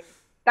Nothing,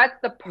 that's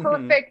the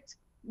perfect,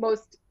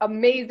 most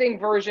amazing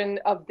version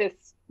of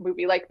this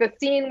movie. Like the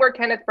scene where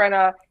Kenneth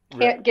Branagh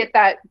can't get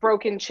that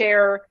broken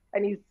chair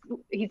and he's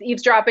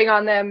eavesdropping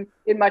on them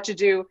in Much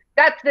Ado.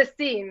 That's the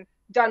scene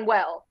done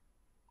well.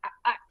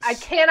 I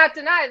cannot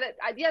deny that.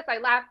 Yes, I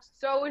laughed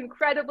so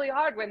incredibly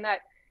hard when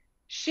that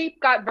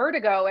sheep got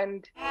vertigo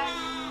and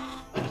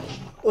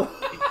It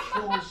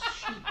kills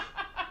sheep.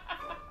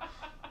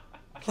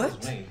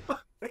 What?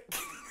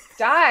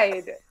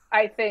 died,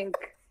 I think.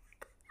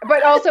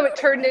 But also it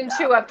turned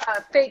into a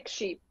fake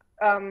sheep.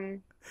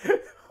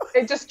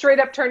 It just straight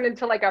up turned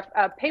into like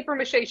a paper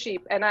mache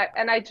sheep, and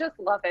I just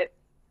love it.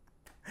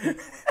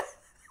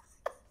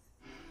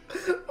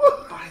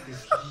 By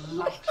this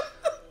light,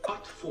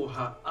 but for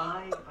her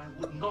eye, I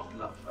would not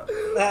love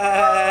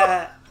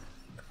her.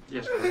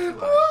 Yes,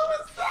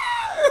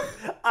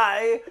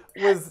 I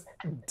was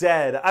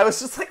dead. I was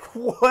just like,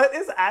 what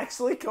is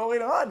actually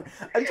going on?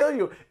 I'm telling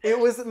you, it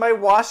was my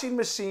washing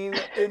machine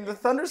in the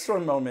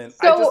thunderstorm moment.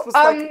 So, I just was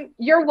like,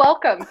 you're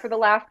welcome for the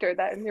laughter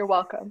then. You're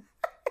welcome.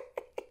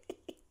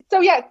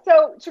 So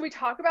should we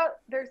talk about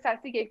their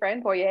sassy gay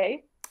friend, Boyer?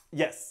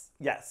 Yes.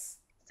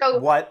 So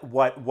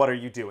what are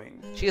you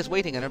doing? She is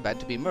waiting in her bed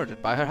to be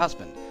murdered by her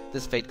husband.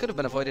 This fate could have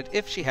been avoided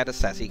if she had a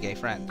sassy gay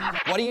friend.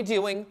 What are you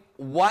doing?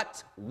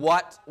 What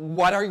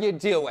are you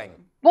doing?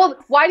 Well,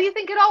 why do you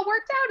think it all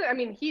worked out? I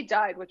mean, he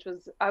died, which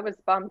I was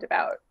bummed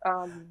about.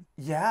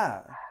 Yeah.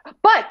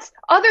 But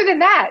other than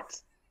that,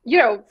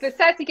 the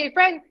sassy gay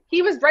friend,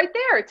 he was right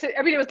there.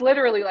 It was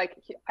literally like,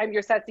 I'm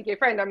your sassy gay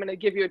friend. I'm going to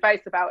give you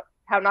advice about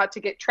how not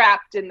to get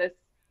trapped in this,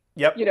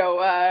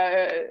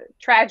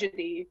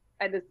 tragedy.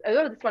 And this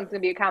one's going to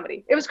be a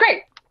comedy. It was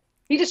great.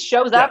 He just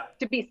shows up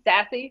to be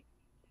sassy.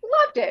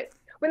 Loved it.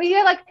 When he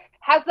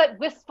has that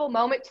wistful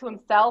moment to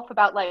himself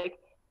about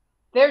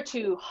they're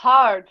too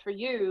hard for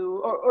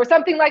you or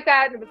something like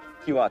that.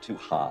 You are too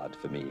hard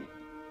for me.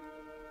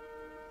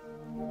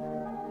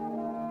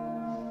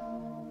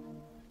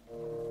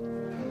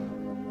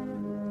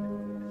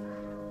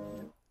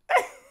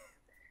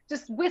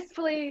 Just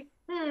wistfully,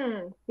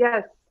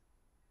 yes.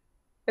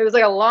 It was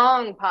like a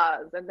long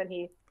pause, and then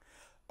he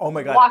Oh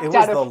my God, it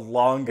was the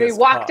longest He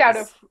walked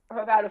pause.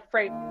 out of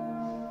frame.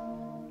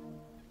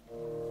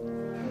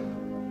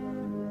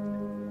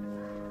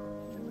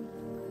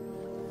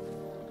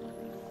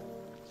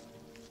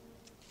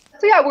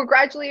 So yeah, we're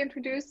gradually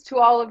introduced to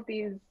all of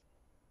these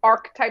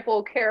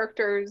archetypal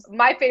characters,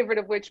 my favorite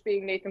of which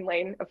being Nathan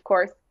Lane, of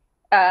course.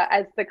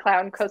 as the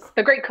clown,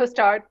 the great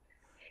co-star.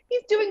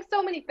 He's doing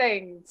so many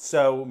things.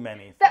 So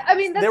many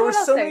things. There were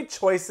so many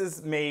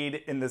choices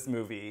made in this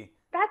movie.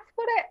 That's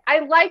what I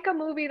like a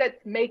movie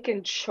that's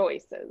making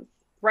choices,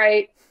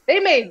 right? They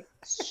made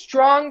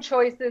strong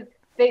choices.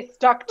 They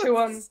stuck to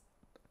them.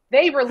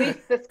 They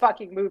released this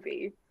fucking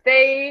movie.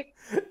 There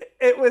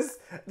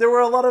were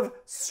a lot of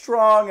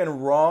strong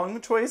and wrong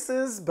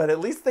choices, but at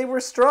least they were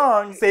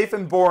strong. Safe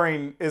and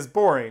boring is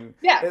boring.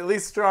 Yeah. At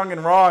least strong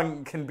and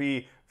wrong can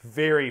be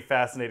very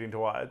fascinating to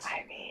watch.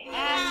 I mean,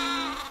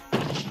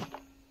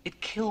 it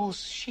kills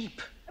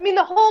sheep. I mean,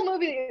 the whole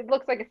movie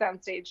looks like a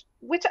soundstage,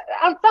 which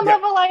on some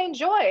level I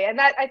enjoy. And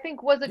that, I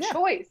think, was a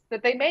choice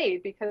that they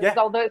made because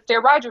all the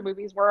Astaire Roger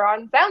movies were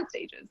on sound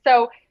stages.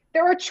 So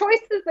there are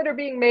choices that are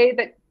being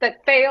made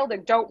that failed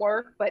and don't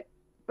work, but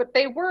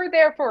they were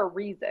there for a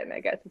reason, I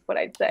guess is what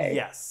I'd say.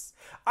 Yes.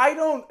 I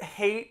don't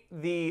hate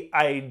the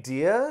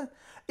idea.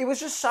 It was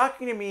just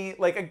shocking to me,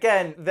 like,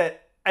 again,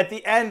 that at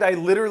the end, I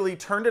literally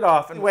turned it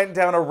off and went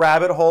down a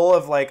rabbit hole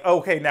of like,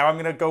 okay, now I'm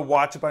going to go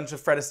watch a bunch of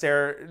Fred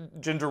Astaire,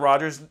 Ginger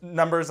Rogers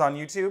numbers on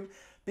YouTube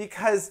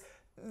because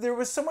there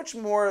was so much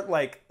more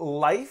like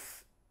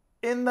life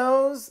in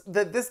those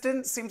that this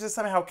didn't seem to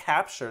somehow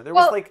capture. There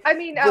was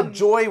the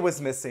joy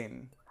was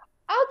missing.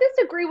 I'll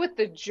disagree with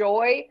the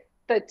joy.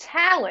 The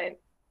talent,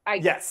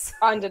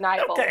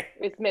 undeniable,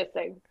 is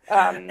missing.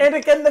 And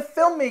again, the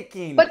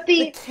filmmaking, but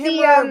the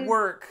camera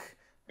work.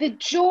 The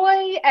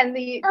joy and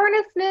the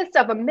earnestness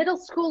of a middle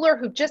schooler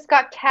who just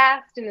got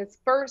cast in his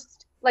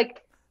first,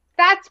 like,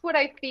 that's what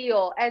I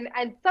feel. And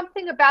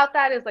something about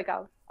that is like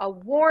a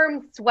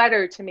warm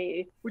sweater to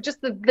me. With just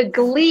the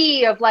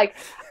glee of like,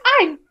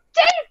 I'm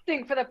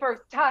dancing for the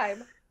first time.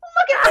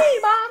 Look at me,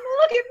 Mom,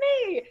 look at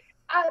me.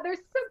 There's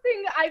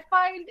something I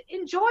find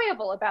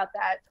enjoyable about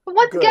that. But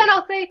once again,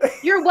 I'll say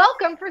you're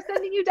welcome for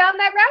sending you down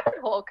that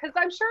rabbit hole because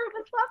I'm sure it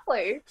was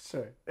lovely.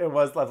 Sure, it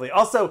was lovely.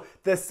 Also,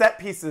 the set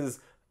pieces,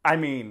 I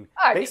mean,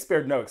 they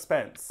spared no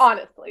expense.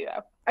 Honestly,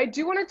 though, I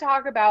do want to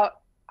talk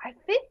about, I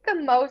think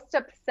the most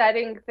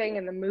upsetting thing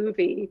in the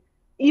movie,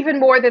 even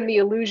more than the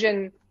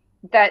illusion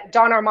that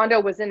Don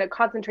Armando was in a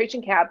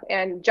concentration camp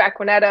and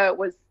Jacquinetta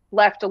was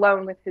left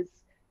alone with his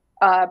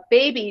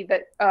baby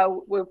that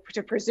we're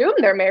to presume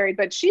they're married,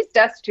 but she's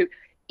destitute.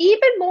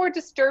 Even more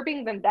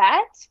disturbing than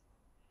that.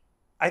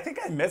 I think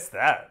I missed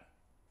that.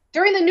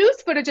 During the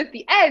news footage at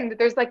the end,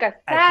 there's like a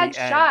sad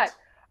shot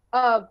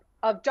of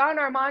Don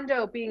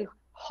Armando being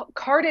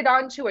carted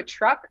onto a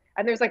truck,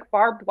 and there's like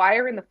barbed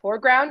wire in the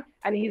foreground,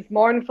 and he's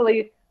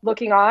mournfully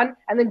looking on,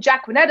 and then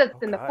Jacquinetta's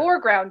in the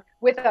foreground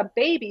with a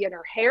baby, and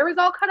her hair is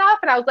all cut off,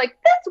 and I was like,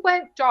 this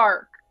went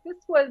dark. This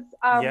was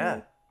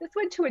this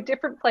went to a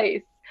different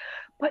place.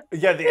 But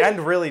yeah, the end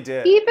really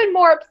did. Even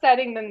more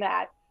upsetting than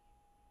that.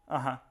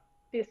 Uh-huh.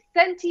 The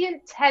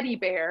sentient teddy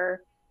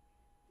bear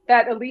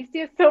that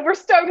Alicia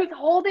Silverstone is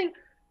holding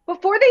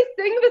before they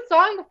sing the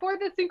song, before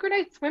the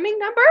synchronized swimming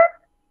number.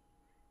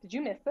 Did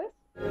you miss this?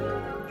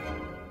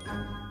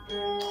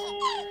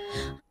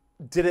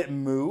 Did it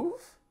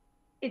move?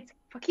 Its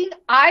fucking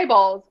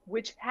eyeballs,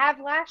 which have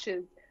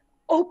lashes,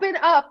 open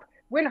up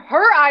when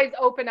her eyes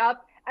open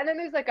up, and then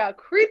there's like a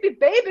creepy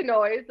baby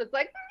noise that's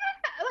like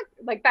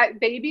that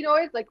baby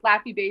noise, like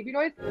laughy baby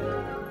noise.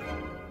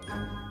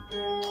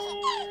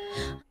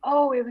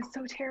 Oh, it was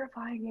so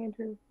terrifying,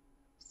 Andrew.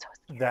 So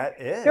scary.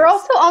 That is. They're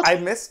also I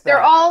missed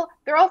that.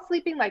 They're all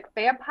sleeping like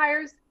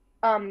vampires,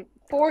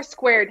 four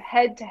squared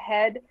head to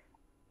head,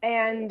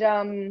 and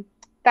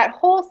that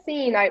whole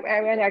scene.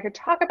 I could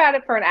talk about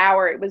it for an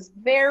hour. It was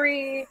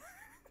very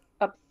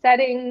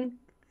upsetting,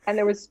 and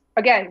there was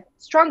again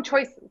strong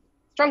choices.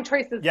 Strong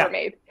choices were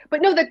made.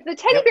 But no, the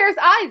teddy bear's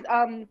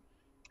eyes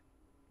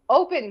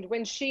opened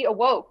when she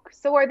awoke.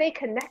 So are they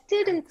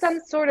connected in some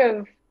sort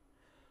of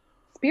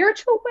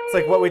spiritual way? It's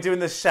like what we do in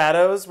the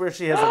shadows where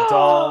she has a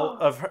doll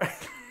of her.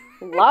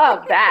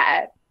 Love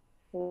that.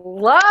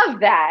 Love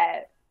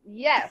that.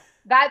 Yes,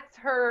 that's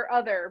her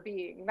other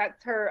being.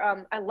 That's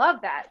her. I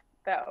love that,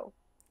 though.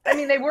 I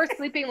mean, they were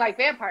sleeping like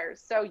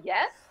vampires, so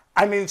yes.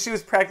 I mean, she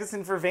was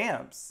practicing for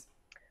vamps.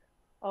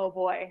 Oh,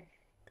 boy.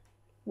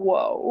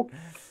 Whoa.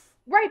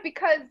 Right,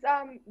 because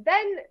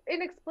then,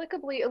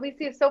 inexplicably,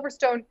 Alicia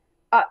Silverstone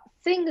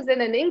sings in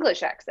an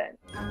English accent.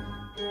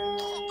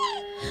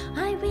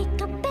 I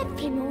wake up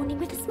every morning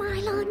with a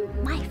smile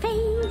on my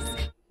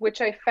face.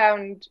 Which I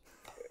found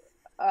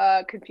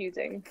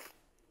confusing.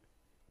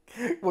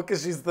 Well,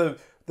 because she's the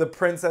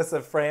princess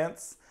of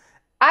France.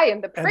 I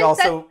am the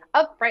princess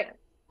of France.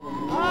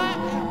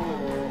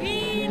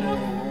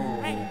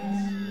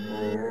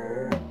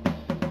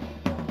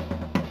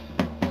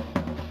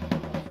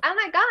 Oh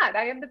my God,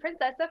 I am the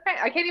princess of France.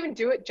 I can't even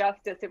do it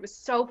justice. It was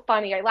so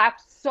funny. I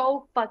laughed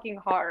so fucking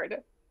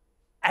hard.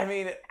 I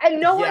mean,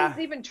 and no one's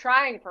even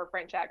trying for a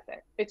French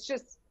accent. It's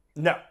just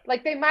no.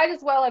 Like they might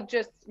as well have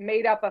just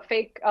made up a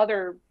fake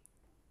other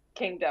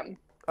kingdom.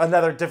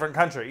 Another different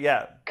country,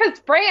 yeah. Because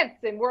France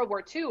in World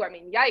War II, I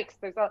mean, yikes!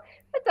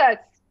 It's a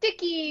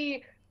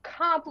sticky,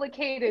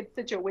 complicated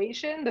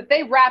situation that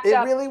they wrapped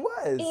up. It really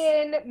was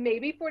In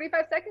maybe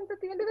 45 seconds at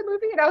the end of the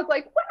movie, and I was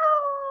like, wow.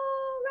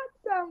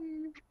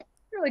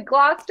 really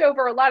glossed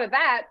over a lot of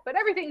that, but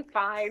everything's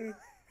fine.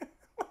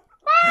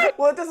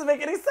 Well, it doesn't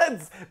make any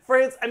sense.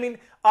 France, I mean,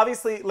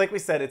 obviously, like we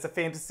said, it's a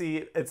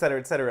fantasy, et cetera,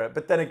 et cetera.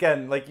 But then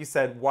again, like you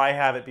said, why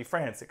have it be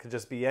France? It could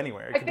just be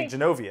anywhere. It could be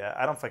Genovia.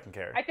 I don't fucking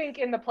care. I think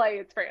in the play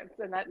it's France,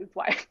 and that is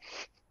why.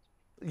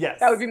 Yes.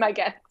 That would be my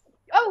guess.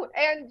 Oh,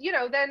 and,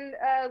 then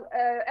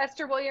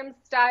Esther Williams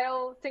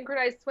style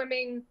synchronized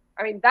swimming.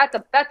 I mean, that's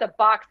a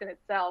box in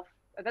itself.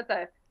 That's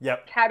a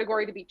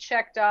category to be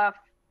checked off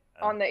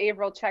on the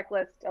Avaryl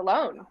checklist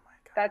alone. Oh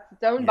that's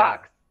its own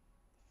box.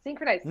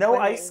 Synchronized no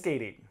swimming. Ice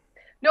skating.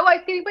 No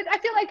ice skating, but I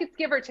feel like it's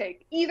give or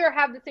take. Either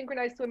have the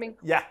synchronized swimming,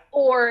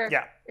 or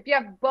if you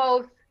have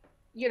both,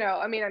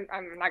 I mean,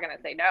 I'm not going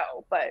to say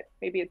no, but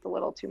maybe it's a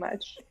little too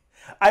much.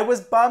 I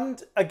was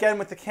bummed, again,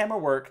 with the camera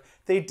work.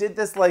 They did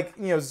this,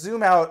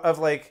 zoom out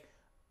of,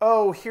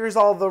 oh, here's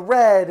all the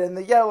red and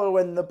the yellow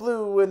and the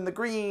blue and the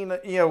green,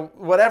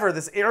 whatever,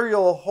 this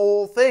aerial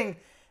whole thing.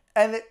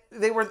 And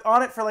they were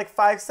on it for,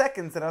 5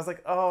 seconds, and I was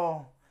like,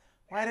 oh...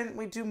 why didn't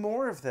we do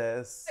more of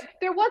this?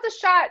 There was a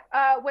shot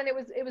when it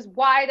was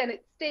wide and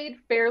it stayed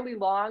fairly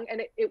long,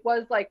 and it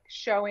was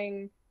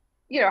showing,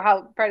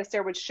 how Fred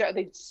Astaire would show.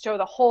 They'd show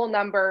the whole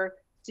number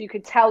so you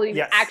could tell he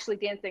was actually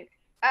dancing.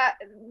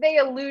 They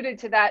alluded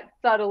to that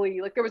subtly.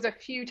 There was a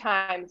few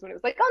times when it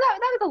was that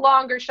was a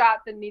longer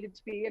shot than needed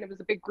to be, and it was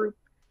a big group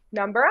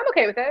number. I'm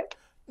okay with it.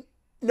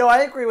 No, I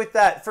agree with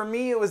that. For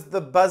me, it was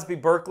the Busby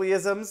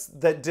Berkeley-isms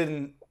that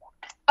didn't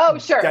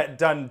get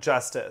done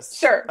justice.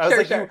 Sure, I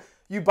was sure.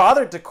 You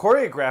bothered to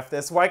choreograph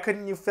this. Why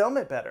couldn't you film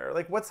it better?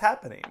 What's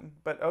happening?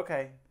 But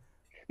okay.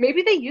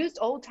 Maybe they used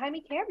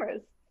old-timey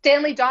cameras.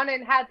 Stanley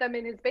Donen had them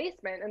in his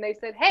basement, and they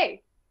said,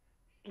 hey.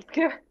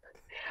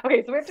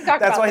 Okay, so we have to talk about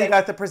That's why this. he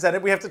got the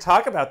presented. We have to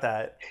talk about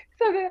that.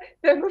 So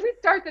the movie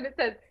starts, and it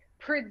says,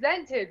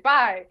 presented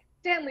by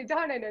Stanley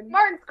Donen and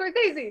Martin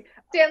Scorsese.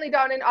 Stanley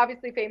Donen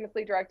obviously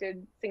famously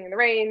directed Singing in the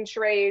Rain,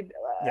 Charade,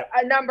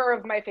 a number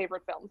of my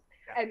favorite films,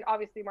 and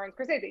obviously Martin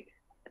Scorsese.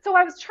 So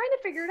I was trying to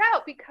figure it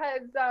out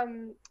because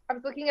I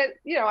was looking at,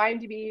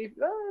 IMDb,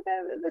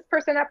 this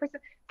person, that person.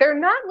 They're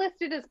not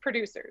listed as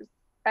producers.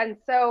 And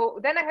so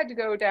then I had to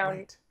go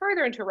down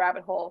further into a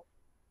rabbit hole.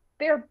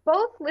 They're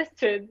both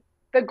listed,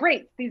 the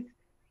greats, these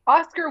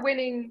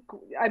Oscar-winning,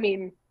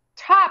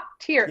 top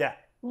tier,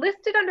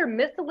 listed under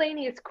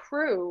miscellaneous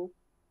crew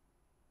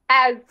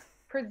as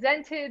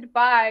presented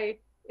by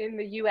in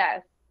the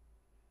U.S.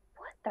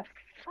 What the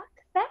fuck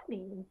does that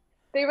mean?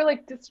 They were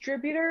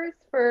distributors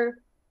for...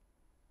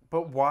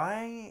 But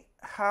why?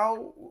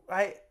 How?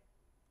 I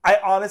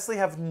honestly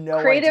have no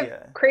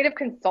idea. Creative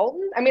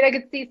consultant? I mean, I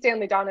could see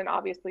Stanley Donen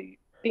obviously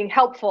being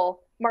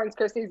helpful. Martin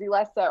Scorsese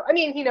less so. I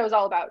mean, he knows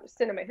all about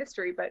cinema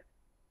history, but...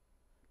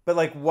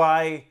 But,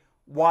 why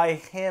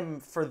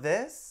him for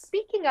this?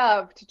 Speaking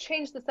of, to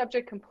change the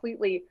subject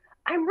completely,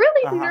 I'm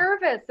really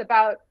nervous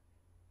about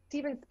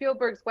Steven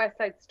Spielberg's West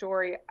Side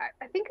Story.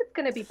 I think it's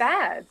going to be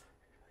bad.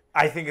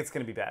 I think it's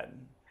going to be bad.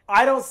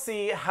 I don't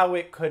see how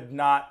it could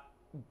not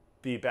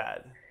be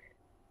bad.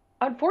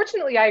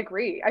 Unfortunately, I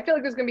agree. I feel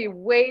like there's going to be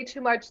way too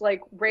much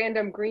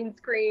random green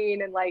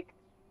screen and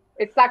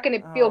it's not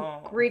going to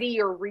feel gritty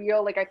or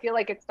real. I feel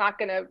like it's not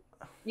going to,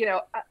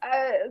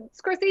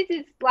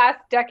 Scorsese's last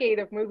decade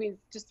of movies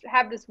just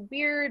have this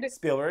weird...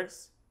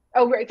 Spielberg's?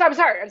 Oh, right. I'm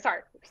sorry.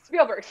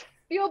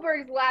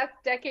 Spielberg's last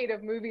decade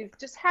of movies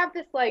just have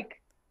this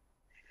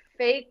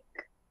fake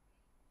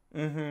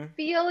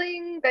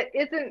feeling that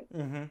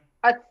isn't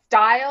a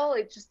style.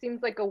 It just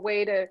seems like a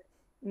way to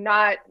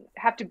not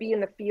have to be in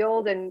the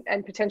field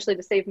and potentially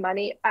to save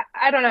money.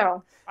 I don't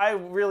know. I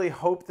really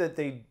hope that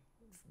they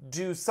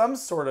do some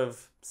sort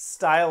of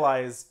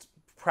stylized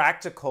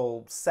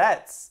practical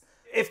sets.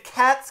 If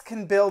cats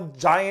can build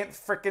giant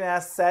frickin'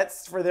 ass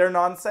sets for their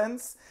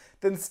nonsense,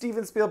 then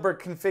Steven Spielberg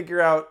can figure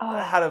out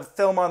how to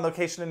film on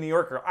location in New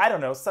York, or I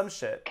don't know, some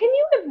shit. Can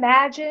you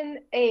imagine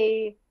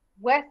a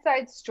West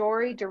Side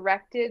Story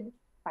directed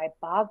by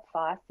Bob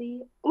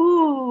Fosse?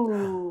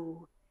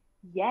 Ooh,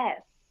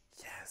 yes.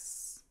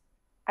 Yes.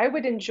 I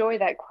would enjoy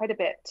that quite a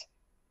bit.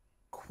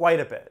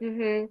 Quite a bit.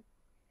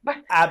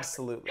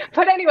 Absolutely.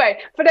 But anyway,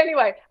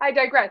 I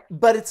digress.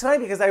 But it's funny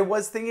because I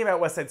was thinking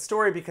about West Side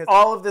Story because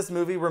all of this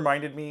movie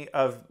reminded me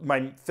of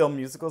my film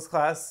musicals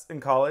class in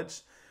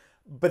college.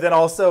 But then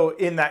also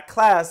in that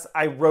class,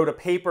 I wrote a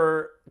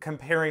paper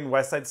comparing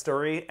West Side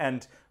Story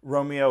and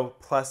Romeo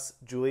plus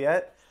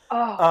Juliet.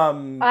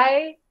 Oh,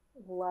 I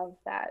love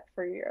that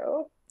for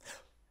you.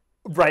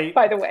 Right.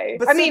 By the way.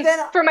 But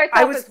for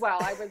myself as well.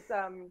 I was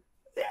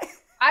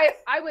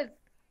I was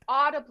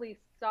audibly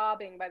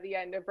sobbing by the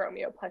end of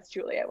Romeo plus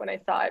Juliet when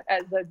I saw it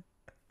as a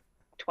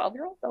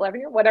 12-year-old,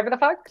 11-year-old, whatever the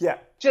fuck. Yeah.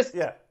 Just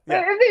 1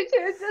 second later,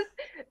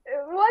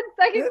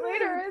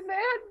 and they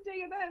hadn't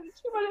taken that.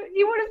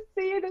 You would have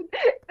seen it,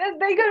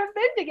 and they could have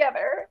been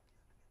together.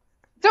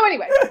 So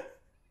anyway.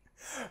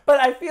 But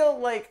I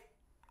feel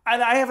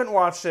and I haven't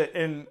watched it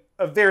in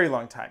a very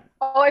long time.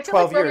 Oh, I feel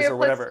 12 like years or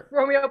whatever.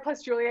 Romeo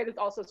plus Juliet is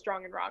also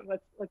strong and wrong.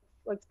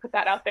 Let's put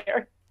that out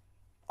there.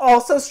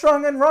 Also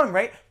strong and wrong,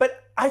 right?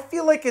 But I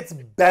feel like it's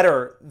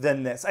better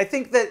than this. I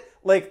think that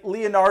like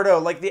Leonardo,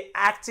 like the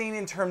acting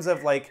in terms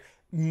of like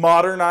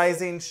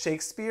modernizing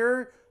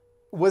Shakespeare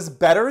was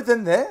better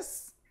than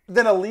this,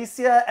 than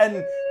Alicia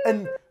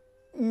and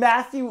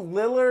Matthew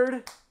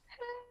Lillard.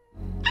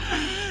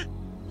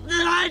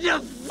 Then I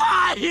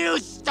defy you,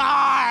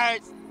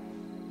 stars!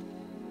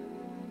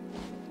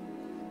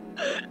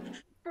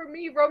 For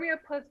me, Romeo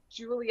plus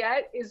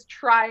Juliet is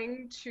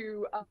trying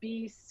to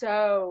be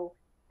so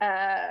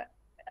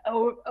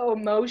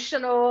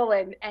emotional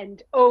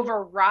and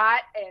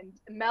overwrought and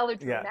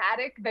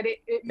melodramatic that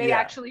it may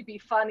actually be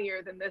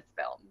funnier than this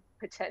film,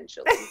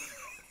 potentially.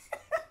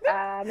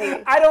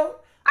 Maybe. I don't know.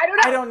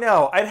 I don't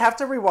know. I'd have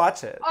to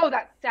rewatch it. Oh,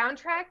 that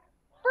soundtrack?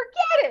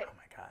 Forget it. Oh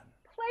my God.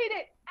 Played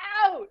it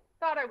out.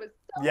 Thought I was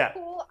so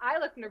cool. I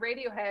listened to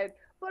Radiohead,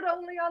 but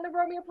only on the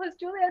Romeo plus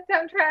Juliet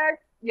soundtrack.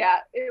 Yeah,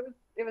 it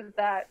was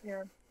that.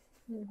 Yeah.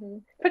 Mm-hmm.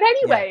 But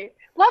anyway,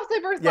 Love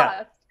Slivers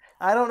Lust.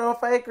 I don't know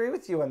if I agree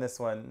with you on this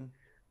one.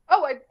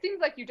 Oh, it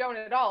seems like you don't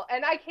at all.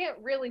 And I can't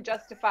really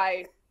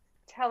justify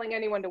telling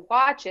anyone to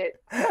watch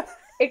it,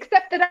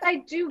 except that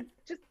I do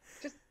just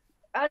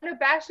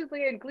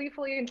unabashedly and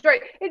gleefully enjoy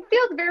it. It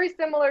feels very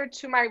similar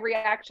to my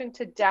reaction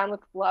to Down with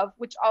Love,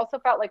 which also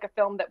felt like a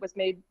film that was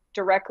made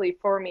directly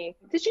for me.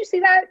 Did you see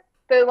that?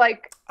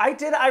 I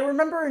did. I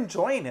remember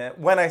enjoying it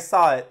when I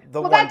saw it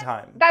one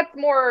time. That's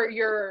more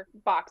your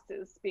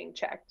boxes being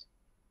checked.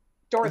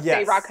 Doris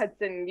Day, Rock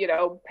Hudson,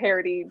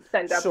 parody,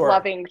 send up,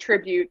 loving,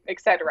 tribute,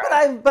 etc.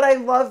 But I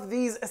love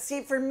these.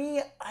 See, for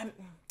me,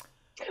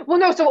 Well,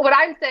 no, so what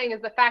I'm saying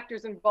is the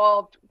factors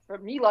involved for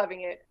me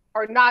loving it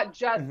are not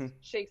just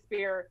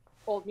Shakespeare,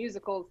 old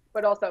musicals,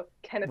 but also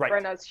Kenneth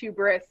Branagh's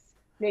hubris,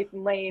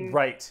 Nathan Lane.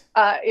 Right.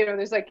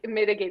 There's like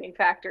mitigating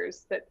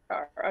factors that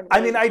are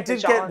I mean, I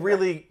did get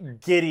really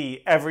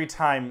giddy every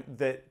time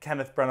that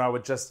Kenneth Branagh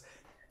would just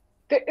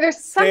there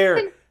is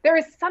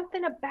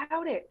something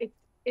about it.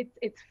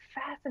 It's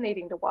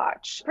fascinating to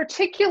watch,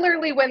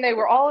 particularly when they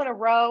were all in a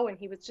row and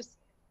he was just,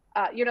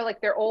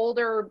 like their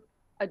older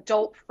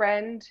adult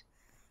friend.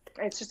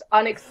 It's just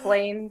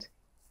unexplained.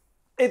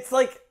 It's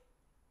like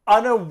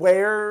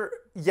unaware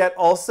yet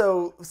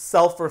also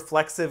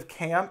self-reflexive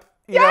camp.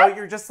 You know,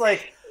 you're just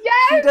like,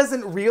 he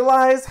doesn't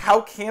realize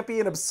how campy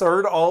and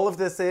absurd all of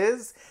this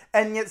is,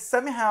 and yet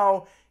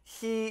somehow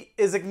he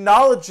is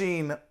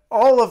acknowledging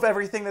all of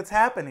everything that's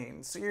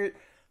happening. So you're...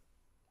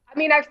 I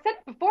mean, I've said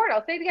it before, and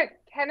I'll say it again.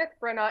 Kenneth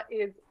Branagh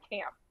is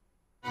camp.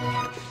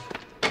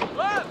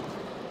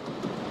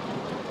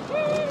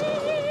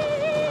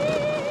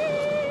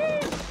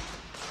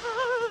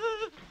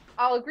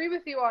 I'll agree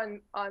with you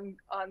on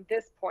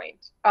this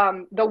point.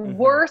 The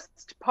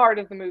worst part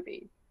of the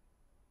movie,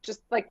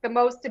 just like the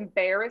most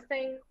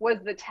embarrassing, was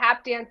the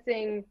tap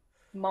dancing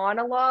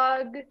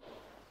monologue.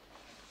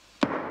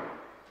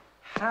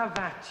 Have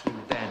at you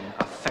then,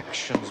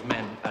 affection's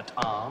men at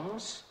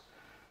arms.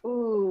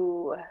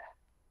 Ooh,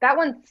 that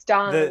one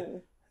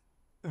stung.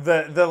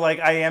 The like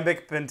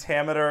iambic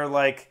pentameter,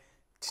 like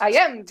I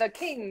am the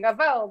king of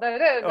all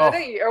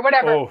or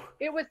whatever. Oh.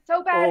 It was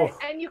so bad,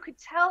 and you could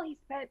tell he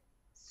spent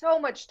so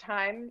much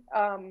time.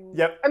 I mean,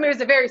 it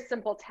was a very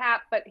simple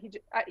tap, but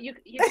you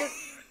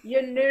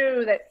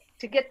knew that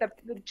to get the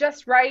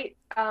just right,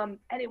 and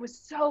it was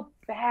so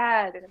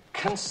bad.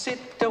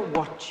 Consider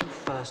what you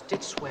first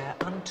did swear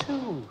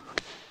unto.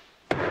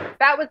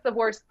 That was the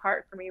worst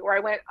part for me, where I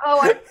went,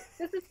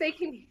 this is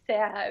making me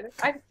sad.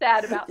 I'm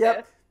sad about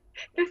this.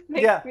 This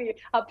makes me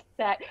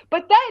upset.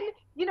 But then,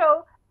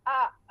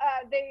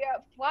 they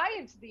fly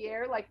into the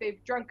air like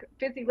they've drunk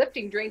fizzy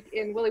lifting drink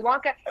in Willy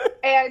Wonka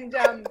and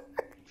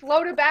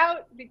float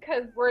about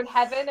because we're in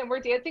heaven and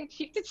we're dancing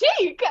cheek to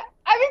cheek.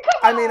 I mean, come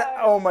on. I mean,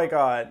 oh my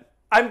God.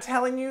 I'm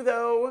telling you,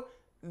 though,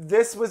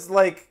 this was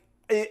like,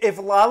 if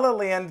La La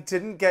Land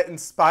didn't get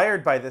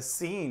inspired by this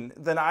scene,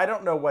 then I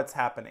don't know what's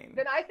happening.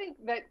 Then I think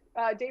that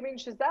Damien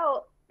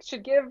Chazelle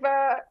should give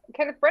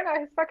Kenneth Branagh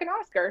his fucking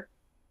Oscar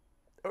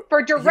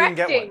for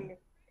directing.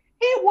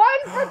 He won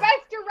for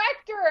Best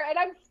Director, and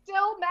I'm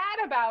still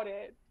mad about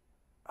it.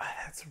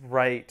 That's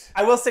right.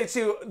 I will say,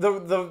 too,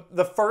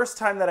 the first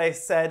time that I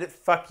said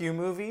fuck you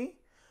movie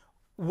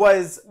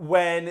was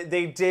when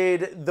they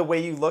did The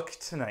Way You Look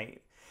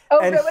Tonight. Oh,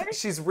 and really?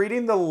 She's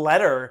reading the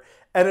letter,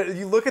 and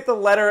you look at the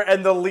letter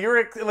and the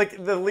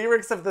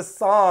lyrics of the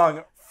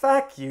song,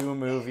 fuck you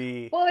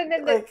movie. Well, and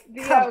then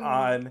come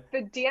on.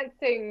 The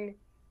dancing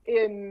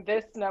in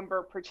this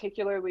number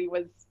particularly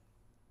was,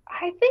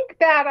 I think,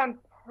 bad on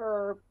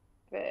purpose.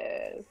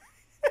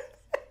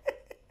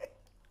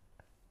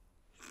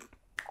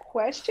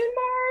 Question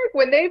mark?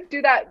 When they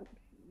do that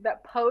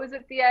pose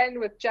at the end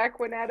with Jack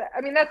Winetta,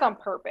 I mean, that's on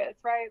purpose,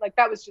 right? Like,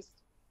 that was just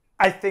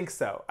I think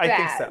so. bad. I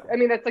think so. I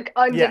mean, that's like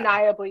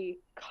undeniably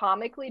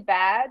comically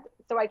bad.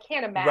 So I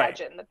can't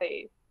imagine that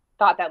they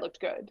thought that looked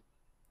good.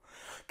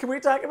 Can we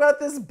talk about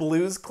this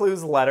Blue's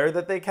Clues letter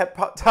that they kept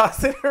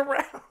tossing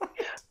around?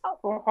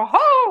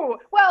 Oh,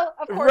 well,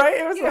 of course, right?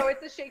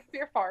 It's a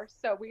Shakespeare farce,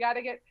 so we got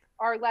to get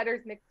our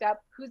letters mixed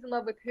up. Who's in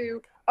love with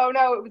who? Oh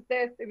no, it was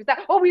this, it was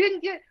that. Oh, we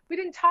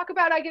didn't talk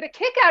about I get a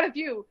kick out of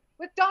you.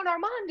 with Don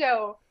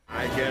Armando.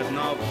 I get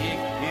no kick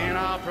in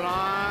a plane.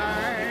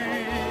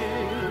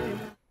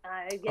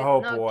 I get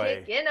no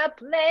kick in a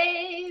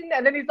plane.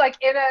 And then he's like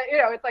in a,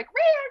 it's like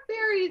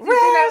raspberries. He's in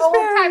an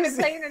old-timey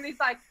plane, and he's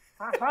like,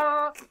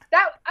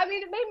 that, I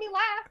mean, it made me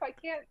laugh. I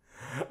can't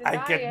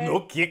deny I get it. no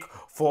kick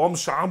from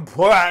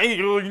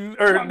champagne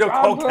or no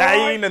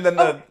cocaine, and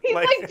then he's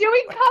like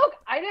doing coke.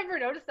 I never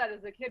noticed that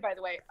as a kid, by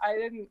the way. I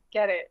didn't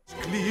get it.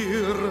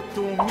 Clear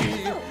to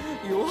me,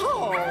 you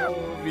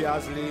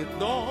obviously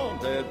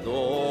don't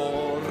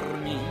adore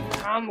me.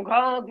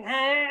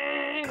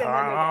 Cocaine.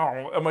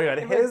 Oh my god,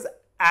 his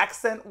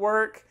accent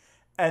work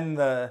and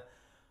the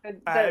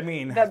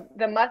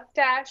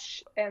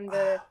mustache and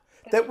the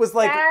that was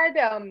like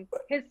sad,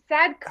 his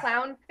sad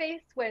clown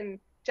face when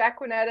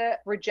Jacquinetta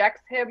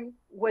rejects him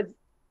was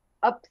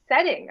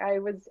upsetting. I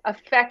was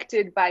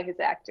affected by his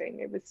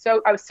acting. I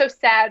was so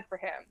sad for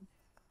him.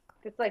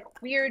 This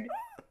like weird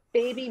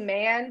baby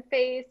man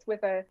face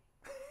with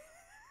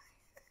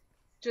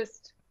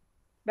just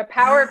the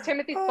power of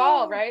Timothy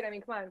Spall, right? I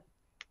mean, come on.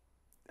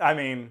 I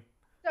mean.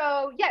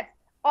 So yes,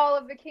 all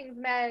of the king's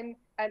men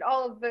and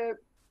all of the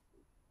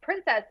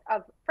princess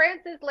of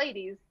France's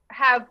ladies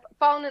have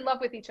fallen in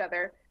love with each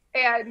other,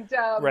 and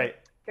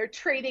they're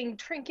trading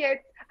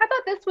trinkets. I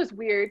thought this was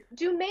weird.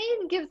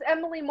 Dumaine gives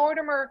Emily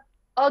Mortimer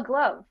a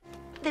glove.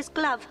 This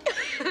glove.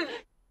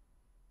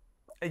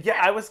 Yeah,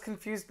 I was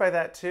confused by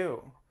that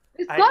too.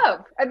 This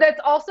glove, and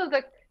that's also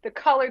the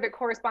color that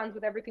corresponds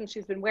with everything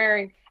she's been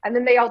wearing. And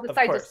then they all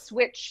decide to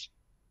switch.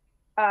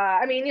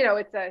 I mean,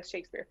 it's a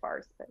Shakespeare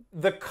farce. But...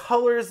 The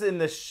colors in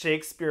the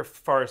Shakespeare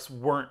farce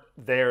weren't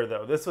there,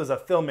 though. This was a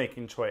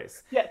filmmaking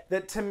choice. Yes.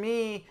 That to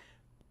me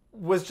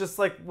was just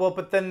like, well,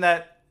 but then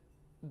that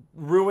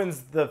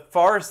ruins the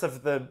farce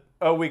of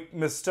we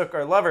mistook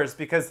our lovers,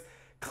 because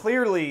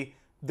clearly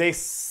they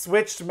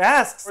switched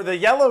masks. Or the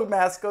yellow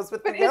mask goes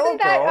with the yellow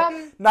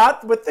girl,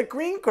 not with the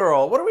green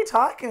girl. What are we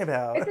talking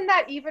about? Isn't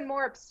that even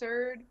more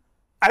absurd?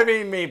 I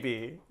mean,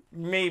 maybe.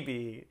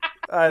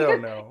 I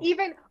don't know.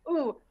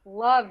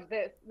 Love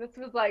this. This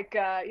was like,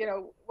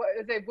 what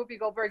is it, Whoopi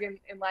Goldberg in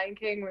Lion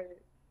King?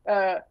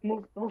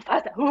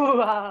 Mufasa.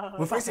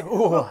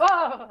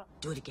 Mufasa.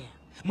 Do it again.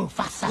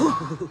 Mufasa.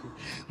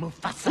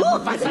 Mufasa.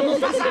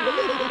 Mufasa.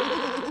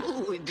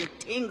 It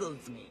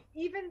tingles me.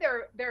 Even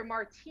their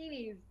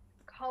martinis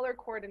color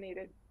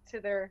coordinated to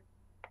their.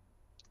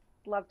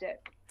 Loved it.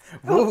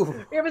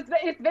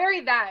 It's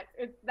very that.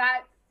 It's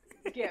that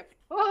gift.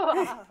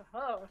 Mufasa.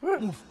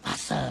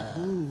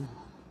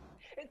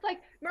 It's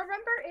like,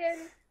 remember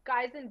in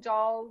Guys and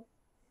Dolls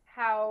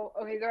how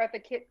they're at the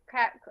kitty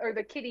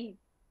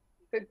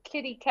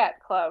cat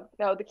club.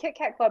 No, the Kit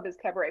Kat Club is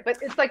cabaret, but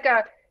it's like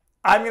a.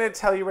 I'm gonna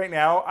tell you right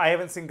now, I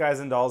haven't seen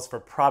Guys and Dolls for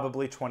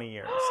probably 20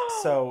 years.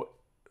 So,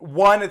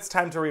 1, it's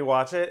time to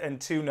rewatch it,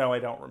 and 2, no, I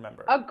don't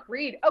remember.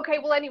 Agreed. Okay,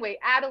 well anyway,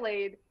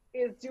 Adelaide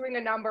is doing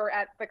a number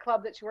at the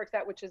club that she works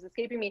at, which is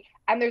escaping me,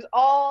 and there's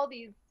all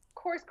these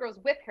chorus girls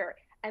with her,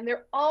 and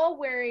they're all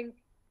wearing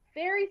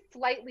very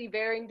slightly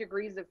varying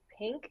degrees of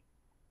pink,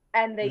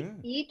 and they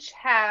each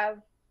have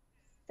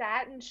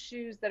satin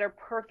shoes that are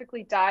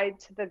perfectly dyed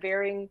to the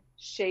varying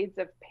shades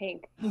of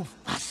pink.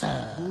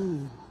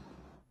 Mufasa.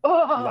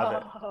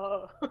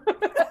 Love it.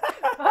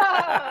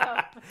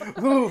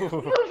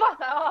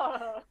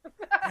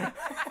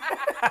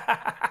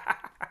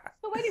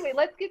 So anyway,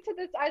 let's get to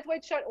this Eyes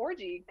Wide Shut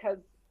orgy, because...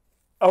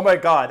 Oh my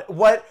god.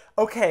 What?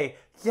 Okay,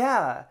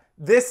 yeah.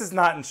 This is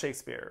not in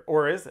Shakespeare,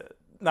 or is it?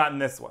 Not in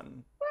this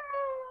one.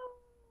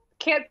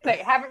 Can't say.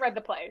 Haven't read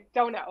the play.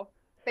 Don't know.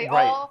 They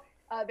all...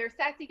 their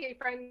sassy gay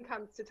friend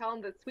comes to tell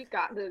them, the sweet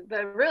goth,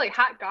 the really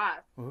hot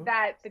goth,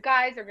 that the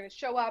guys are going to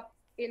show up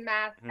in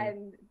mass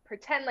and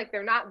pretend like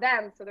they're not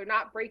them, so they're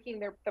not breaking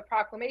the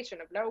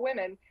proclamation of no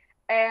women.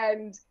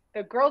 And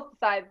the girls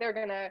decide they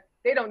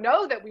don't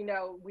know that we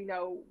know. They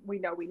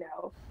don't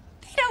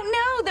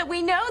know that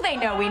we know they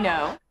know we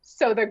know.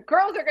 So the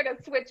girls are going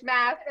to switch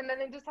mass, and then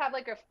they just have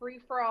like a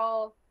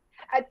free-for-all.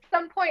 At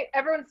some point,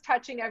 everyone's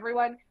touching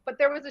everyone, but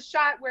there was a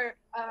shot where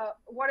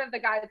one of the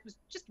guys was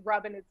just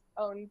rubbing his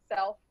own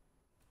self,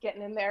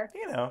 getting in there.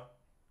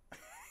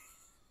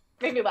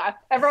 Made me laugh.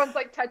 Everyone's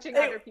like touching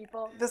other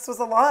people. This was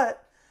a lot.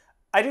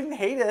 I didn't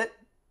hate it.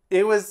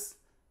 It was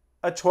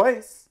a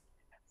choice.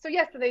 So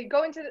so they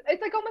go into,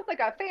 it's like almost like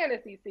a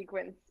fantasy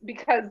sequence,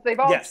 because they've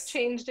all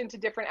changed into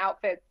different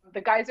outfits. The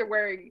guys are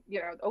wearing,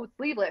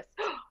 sleeveless.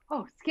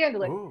 Oh,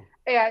 scandalous. Ooh.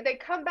 And they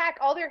come back,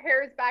 all their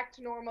hair is back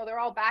to normal. They're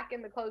all back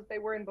in the clothes they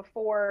were in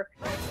before.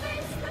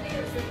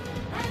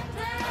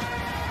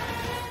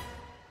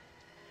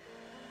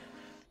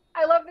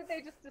 I love that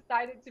they just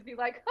decided to be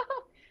like,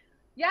 oh,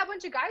 yeah, a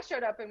bunch of guys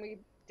showed up and we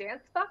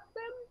dance fucked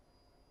them.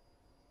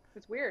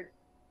 It's weird.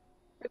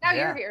 But now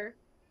you're here.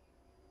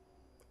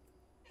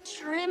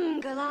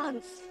 Trim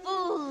gallants,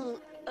 full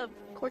of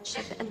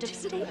courtship and of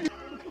state.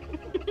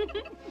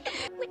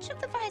 Which of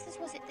the vices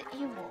was it that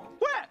you wore?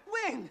 Where?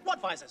 When?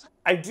 What vices?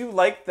 I do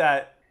like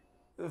that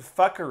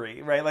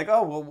fuckery, right? Like,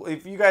 oh, well,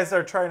 if you guys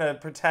are trying to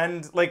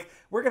pretend, like,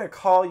 we're going to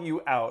call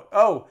you out.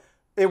 Oh,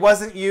 It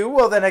wasn't you?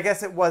 Well, then I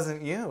guess it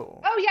wasn't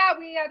you. Oh, yeah,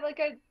 we had like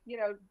a,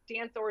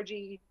 dance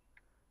orgy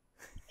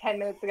 10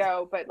 minutes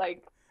ago, but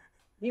like,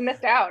 you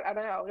missed out. I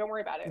don't know. Don't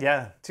worry about it.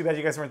 Yeah, too bad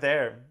you guys weren't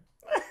there.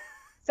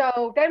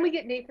 So then we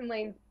get Nathan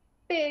Lane's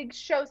big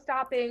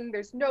show-stopping,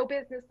 there's no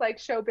business like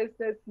show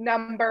business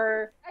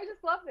number. I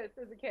just love this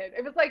as a kid.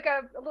 It was like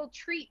a little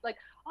treat. Like,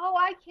 oh,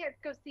 I can't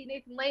go see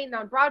Nathan Lane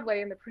on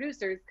Broadway and the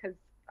producers because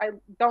I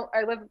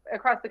live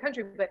across the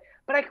country, but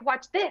I could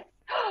watch this.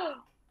 It's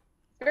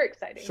very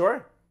exciting.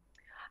 Sure.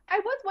 I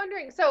was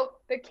wondering, so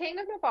the King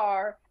of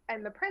Navarre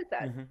and the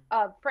Princess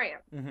of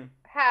France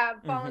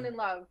have fallen in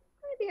love.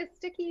 Maybe a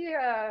sticky,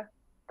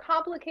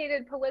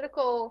 complicated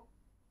political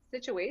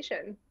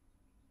situation.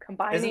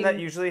 Combining. Isn't that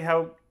usually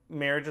how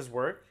marriages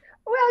work?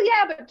 Well,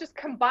 yeah, but just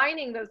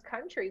combining those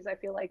countries, I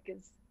feel like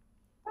is,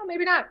 well,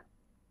 maybe not.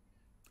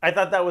 I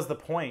thought that was the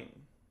point.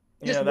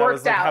 Just that worked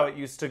was like out. how it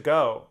used to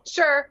go.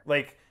 Sure.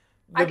 Like,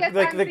 I guess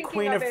I'm the thinking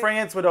Queen of of it-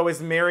 France would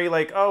always marry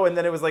like, oh, and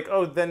then it was like,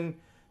 oh, then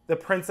the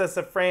Princess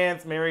of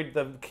France married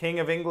the King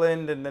of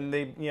England, and then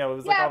they, it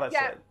was like all that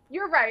shit.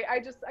 You're right. I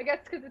guess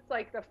because it's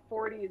like the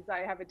 40s,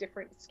 I have a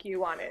different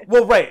skew on it.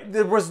 Well, right.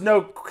 There was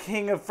no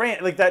King of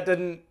France. Like, that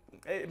didn't...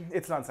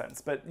 It's nonsense,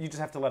 but you just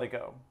have to let it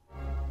go.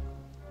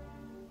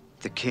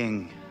 The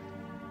king,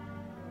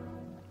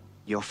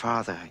 your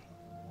father,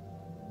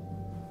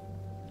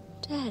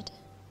 Dead.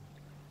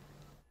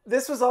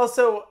 This was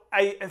also,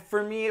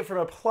 for me, from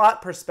a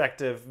plot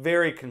perspective,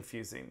 very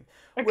confusing.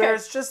 Okay. Where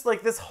it's just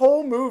like this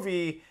whole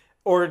movie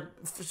or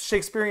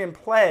Shakespearean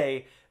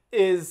play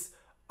is,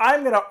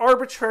 I'm going to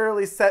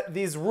arbitrarily set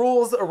these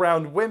rules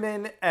around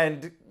women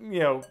and,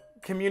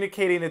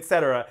 communicating,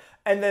 etc.,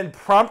 and then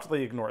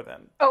promptly ignore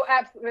them. Oh,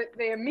 absolutely.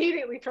 They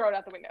immediately throw it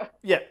out the window.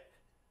 Yeah.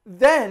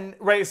 Then,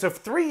 right, so for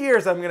 3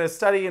 years I'm going to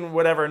study and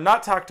whatever,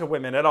 not talk to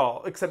women at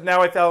all, except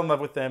now I fell in love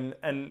with them,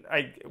 and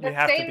we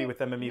have to be with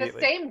them immediately.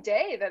 The same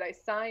day that I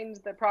signed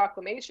the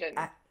proclamation.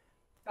 Fell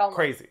in love.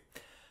 Crazy.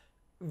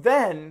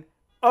 Then,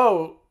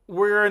 oh,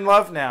 we're in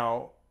love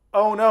now.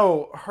 Oh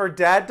no, her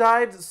dad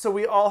died, so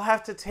we all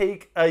have to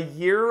take a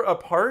year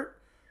apart?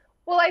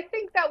 Well, I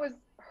think that was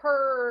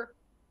her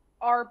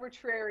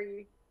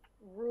arbitrary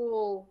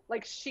rule.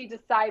 Like, she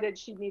decided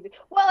she needed.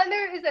 Well, and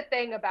there is a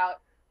thing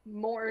about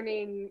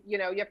mourning, you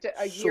have to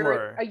a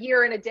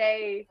year and a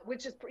day,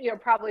 which is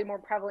probably more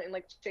prevalent in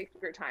like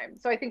Shakespeare time.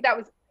 So I think that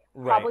was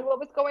probably what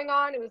was going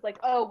on. It was like,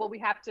 oh well,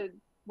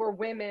 we're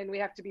women, we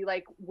have to be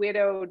like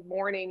widowed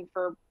mourning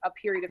for a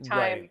period of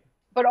time.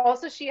 But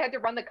also she had to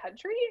run the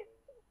country,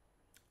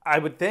 I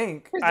would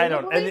think. Presumably. I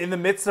don't. And in the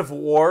midst of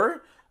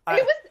war, I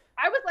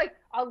was like,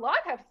 a lot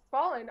has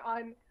fallen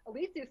on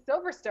Alicia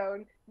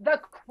Silverstone, the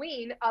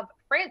Queen of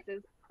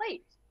France's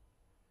plate.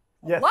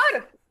 Yes. A lot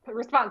of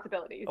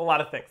responsibilities. A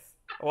lot of things.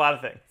 So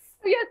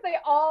yes, they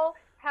all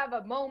have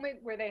a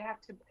moment where we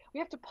have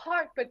to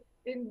part, but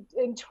in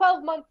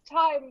 12 months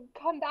time,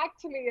 come back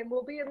to me and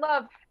we'll be in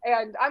love.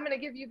 And I'm going to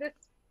give you this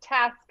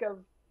task of,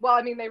 well,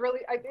 I mean, it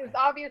was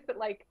obvious that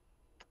like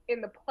in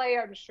the play,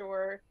 I'm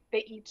sure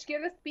they each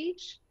give a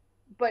speech,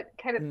 but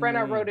Kenneth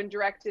Branagh wrote and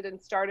directed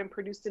and starred and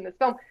produced in this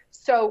film.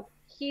 So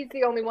he's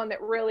the only one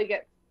that really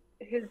gets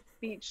his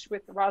speech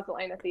with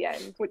Rosalind at the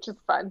end, which is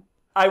fun.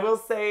 I will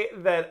say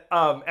that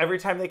every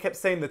time they kept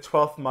saying the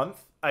 12th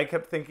month, I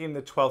kept thinking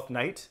the 12th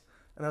night.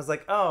 And I was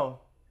like, oh,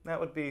 that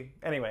would be...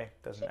 Anyway,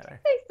 doesn't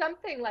matter. Say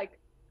something like,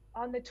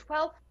 on the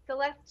 12th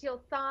celestial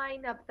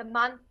sign of the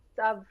month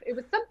of... It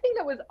was something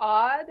that was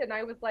odd, and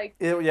I was like...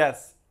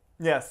 Yes.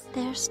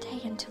 Their stay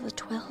until the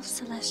 12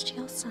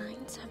 celestial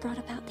signs have brought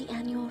about the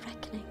annual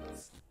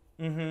reckonings.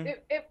 Mm-hmm.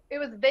 It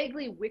was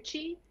vaguely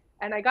witchy,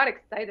 and I got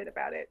excited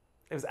about it.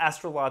 It was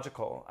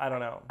astrological. I don't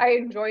know. I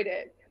enjoyed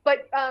it.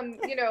 But,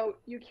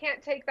 you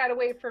can't take that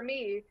away from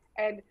me.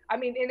 And, I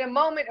mean, in a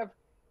moment of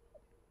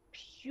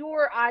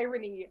pure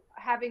irony,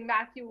 having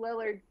Matthew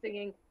Lillard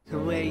singing, The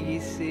way you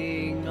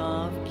sing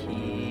off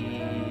key.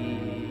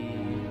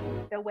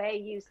 The way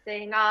you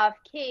sing off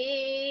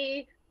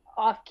key,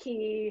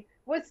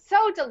 was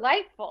so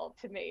delightful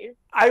to me.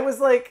 I was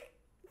like,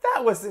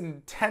 that was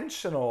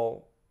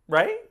intentional,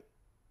 right?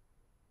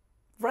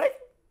 Right?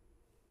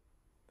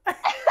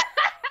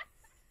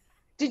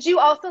 Did you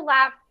also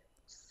laugh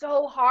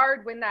so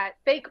hard when that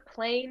fake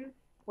plane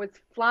was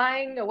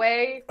flying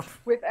away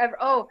with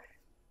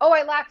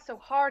I laughed so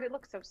hard, it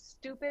looked so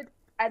stupid.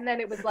 And then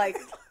it was like,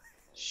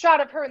 shot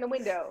of her in the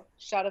window,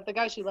 shot of the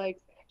guy she likes,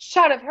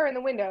 shot of her in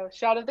the window,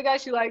 shot of the guy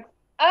she likes.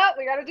 Oh,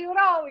 we gotta do it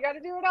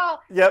all.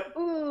 Yep.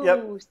 Ooh,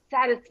 yep.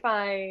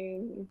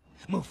 Satisfying.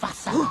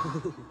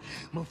 Mufasa.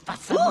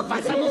 Mufasa.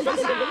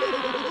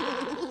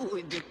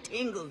 It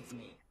tingles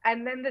me.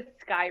 And then the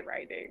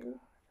skywriting.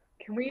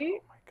 Can we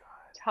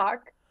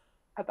talk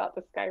about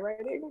the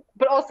skywriting?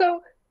 But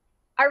also,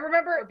 I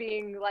remember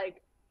being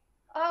like,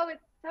 oh,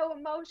 it's so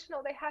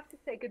emotional. They have to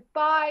say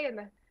goodbye, and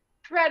the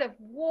threat of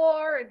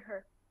war, and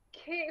her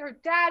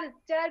dad is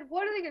dead.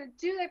 What are they going to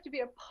do? They have to be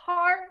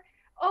apart.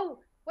 Oh,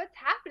 what's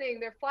happening?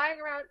 They're flying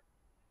around.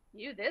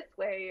 You this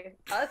way,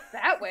 us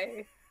that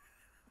way.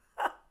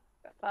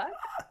 The fuck?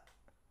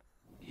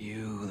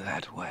 You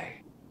that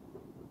way.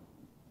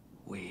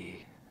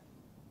 we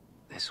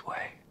this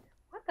way?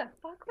 What the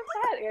fuck was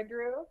that,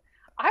 Andrew?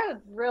 I was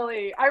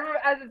really, I remember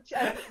as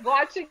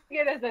watching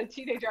it as a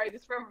teenager, I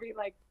just remember being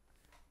like,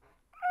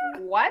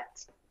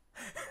 what?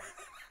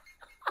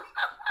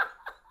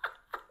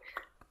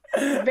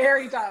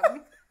 Very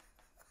dumb.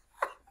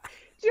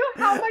 Do you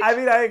know how much? I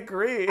mean, I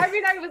agree. I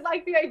mean, I would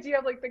like the idea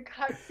of like the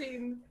cut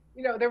scenes.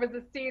 You know, there was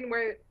a scene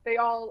where they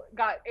all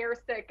got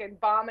airsick and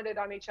vomited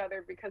on each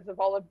other because of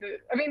all of the.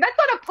 I mean, that's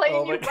not a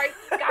plane you write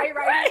skywriting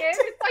right. in.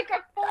 It's like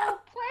a full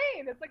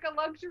plane. It's like a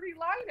luxury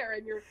liner,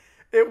 and you're.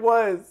 It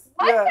was.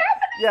 What's happening?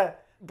 Yeah.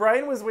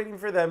 Brian was waiting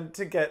for them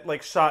to get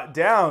like shot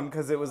down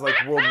because it was like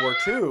World War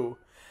II.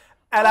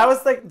 And I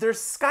was like, they're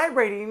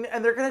skywriting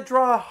and they're going to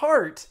draw a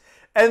heart.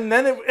 And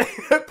then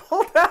it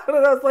pulled out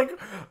and I was like,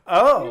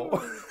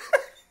 oh,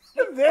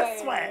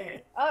 this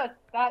way. Us,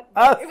 that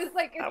it was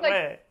like,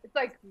 it's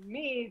like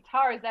me,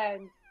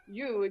 Tarzan,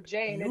 you,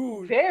 Jane.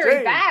 It's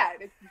very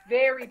bad. It's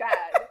very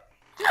bad.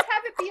 Just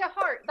have it be a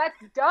heart.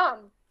 That's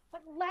dumb,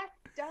 but less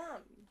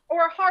dumb.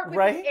 Or a heart with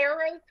an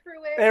arrow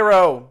through it.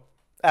 Arrow.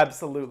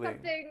 Absolutely.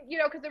 Something, you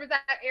know, because there was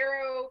that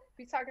arrow.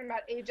 He's talking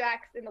about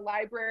Ajax in the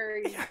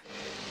library.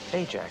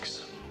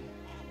 Ajax.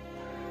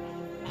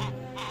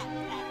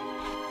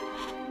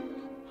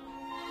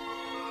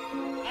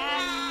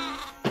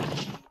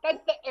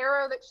 That's the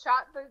arrow that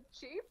shot the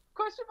chief?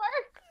 Question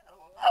mark?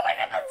 Oh my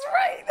God, that's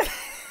right.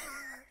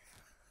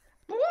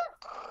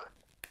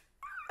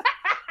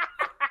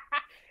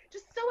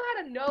 Just so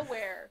out of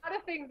nowhere. A lot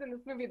of things in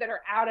this movie that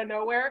are out of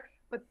nowhere,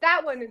 but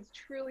that one is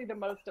truly the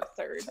most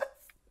absurd.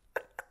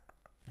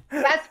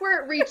 That's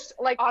where it reached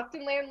like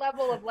Austin Land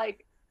level of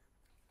like,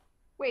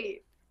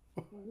 wait,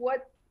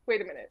 what?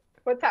 Wait a minute.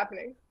 What's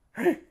happening?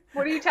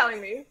 What are you telling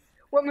me?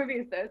 What movie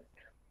is this?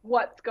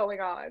 What's going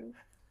on?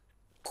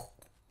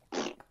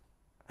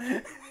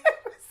 So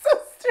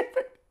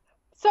stupid.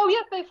 So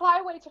yes, they fly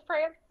away to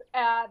France.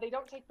 They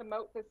don't take the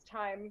moat this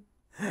time.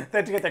 They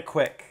had to get there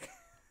quick.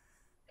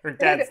 Her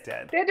dad's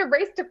dead. They had to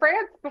race to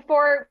France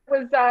before it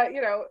was,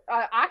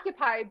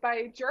 occupied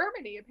by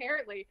Germany,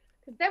 apparently.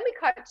 Because then we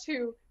cut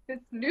to this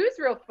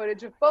newsreel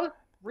footage of both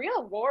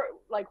real war,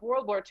 like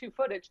World War II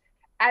footage,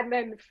 and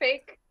then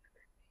fake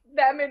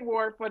them in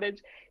war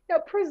footage. Now,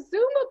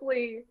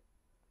 presumably,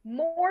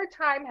 more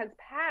time has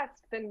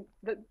passed than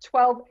the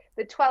 12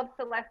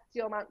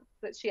 celestial months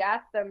that she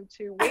asked them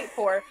to wait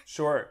for.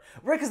 Sure,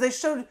 right? Because they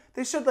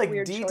showed like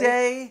Weird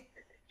D-Day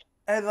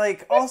and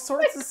like all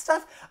sorts of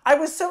stuff. I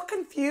was so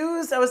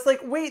confused. I was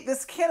like, wait,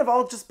 this can't have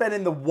all just been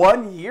in the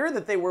 1 year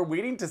that they were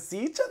waiting to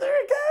see each other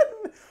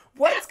again.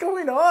 What's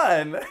going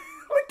on?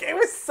 Like, it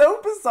was so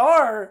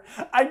bizarre.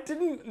 I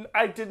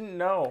didn't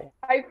know.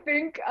 I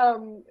think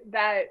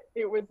that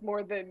it was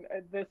more than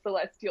the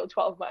celestial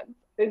 12 months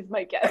is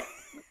my guess.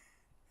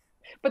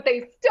 But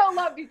they still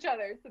loved each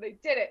other, so they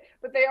did it.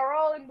 But they are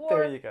all in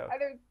war. There you go.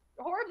 There's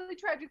horribly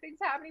tragic things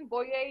happening.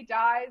 Boyer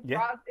dies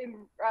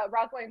in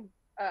Rosalind's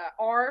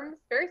arms.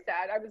 Very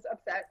sad. I was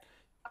upset.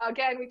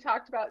 Again, we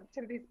talked about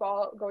Timothy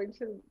Spall going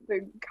to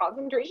the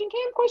concentration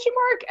camp, ?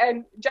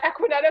 And Jack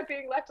Winetta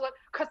being left alone.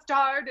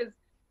 Custard is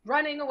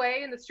running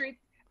away in the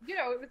streets. You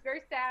know, it was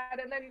very sad.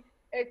 And then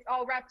it's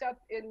all wrapped up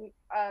in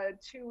a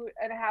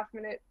 2.5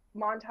 minute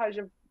montage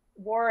of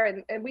war.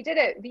 And we did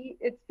it.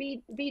 It's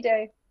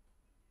V-Day.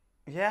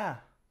 Yeah.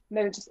 And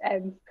then it just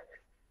ends.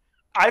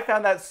 I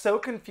found that so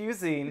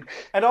confusing.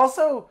 And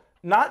also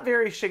not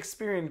very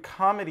Shakespearean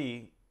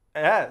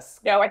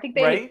comedy-esque. No, I think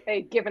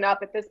they'd given up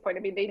at this point. I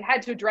mean, they'd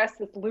had to address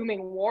this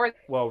looming war.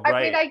 Well, right.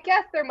 I mean, I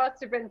guess there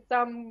must have been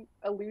some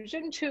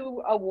allusion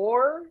to a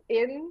war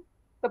in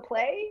the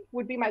play,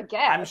 would be my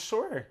guess. I'm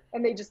sure.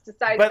 And they just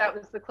decided that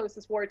was the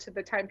closest war to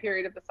the time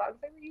period of the songs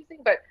they were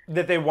using, but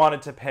that they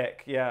wanted to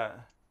pick, yeah.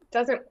 It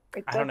doesn't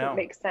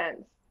make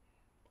sense.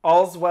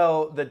 All's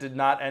well that did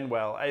not end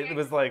well. It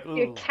was like, ooh.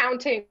 The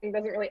accounting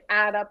doesn't really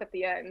add up at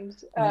the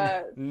end.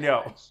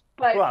 No. Much.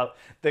 But well,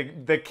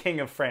 the King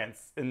of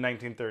France in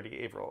 1930,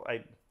 Avaryl.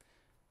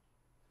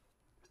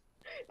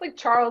 Like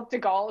Charles de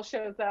Gaulle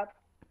shows up.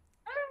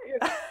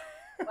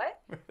 What?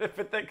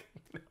 But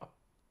no.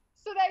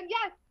 So then,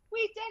 yes,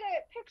 we did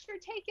it. Picture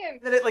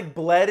taken. Then it like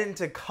bled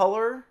into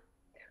color.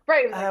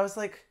 Right. And I was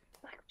like,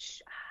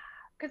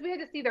 because we had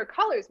to see their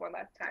colors one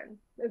last time.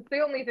 It's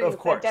the only thing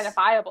that's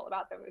identifiable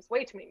about them. There's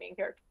way too many main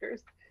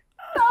characters.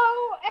 So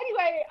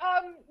anyway,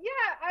 I'm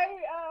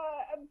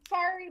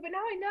sorry, but now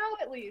I know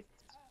at least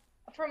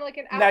from like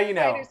an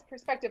outsider's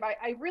perspective.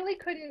 I really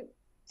couldn't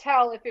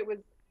tell if it was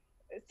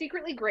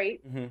secretly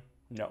great,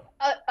 no,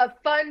 a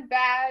fun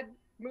bad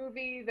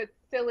movie that's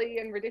silly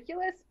and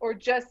ridiculous, or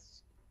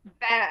just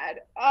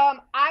bad.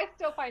 I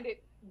still find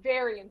it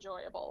very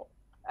enjoyable.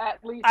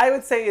 At least I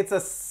would say it's a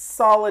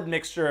solid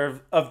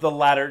mixture of the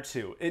latter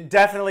two. It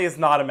definitely is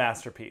not a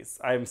masterpiece.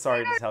 I'm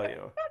sorry to tell you.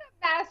 Not a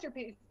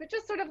masterpiece, but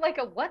just sort of like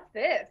a what's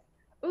this?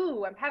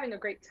 Ooh, I'm having a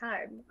great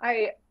time.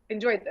 I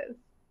enjoyed this.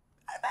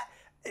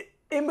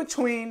 In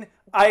between,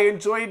 I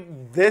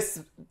enjoyed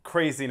this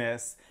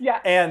craziness.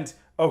 Yeah. And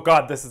oh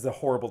god, this is a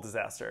horrible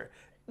disaster.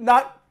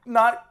 Not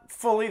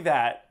fully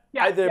that.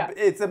 Yeah,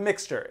 It's a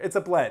mixture. It's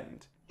a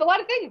blend. a lot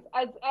of things.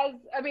 As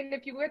I mean,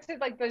 if you went to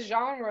like the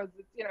genres,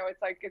 it's, you know,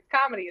 it's like it's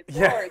comedy, it's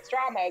horror, it's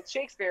drama, it's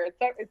Shakespeare, it's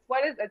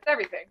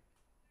everything.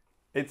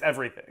 It's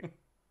everything.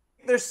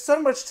 There's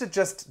so much to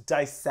just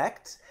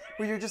dissect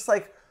where you're just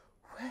like,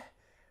 what?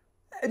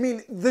 I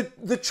mean,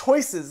 the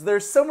choices,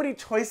 there's so many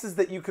choices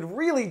that you could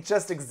really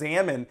just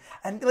examine.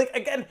 And like,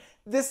 again,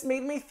 this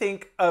made me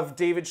think of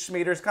David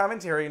Schmader's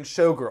commentary in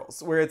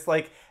Showgirls, where it's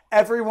like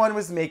everyone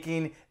was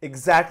making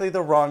exactly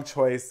the wrong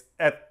choice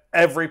at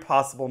every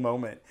possible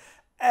moment.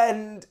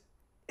 And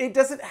it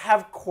doesn't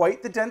have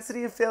quite the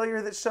density of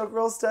failure that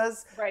Showgirls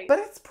does, right? But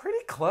it's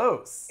pretty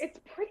close. It's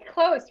pretty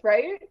close,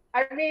 right?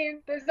 I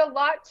mean, there's a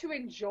lot to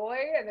enjoy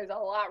and there's a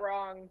lot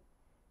wrong.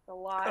 A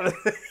lot.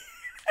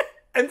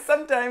 And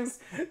sometimes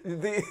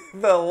the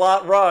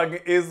lot wrong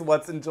is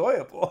what's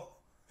enjoyable.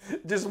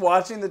 Just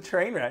watching the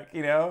train wreck,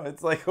 you know?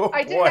 It's like, oh boy.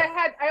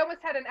 I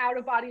almost had an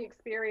out-of-body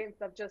experience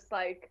of just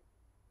like,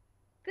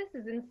 this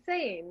is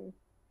insane.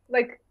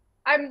 Like,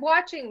 I'm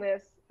watching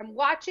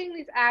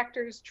these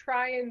actors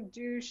try and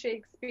do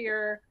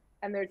Shakespeare,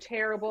 and they're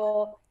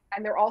terrible,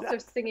 and they're also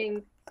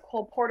singing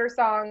Cole Porter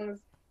songs,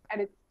 and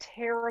it's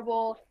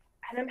terrible,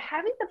 and I'm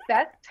having the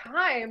best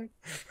time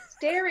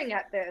staring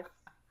at this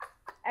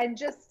and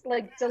just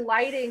like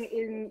delighting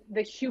in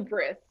the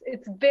hubris.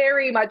 It's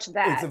very much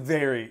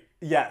that.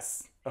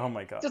 Yes. Oh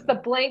my God. Just the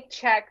blank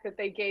check that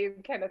they gave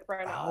Kenneth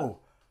Branagh. Oh.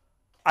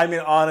 I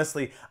mean,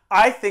 honestly,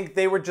 I think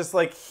they were just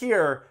like,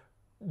 here,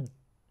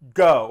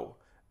 go.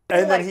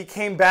 And then he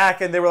came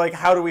back and they were like,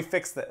 how do we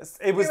fix this?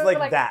 It was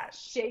like that.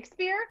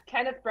 Shakespeare,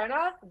 Kenneth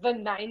Branagh, the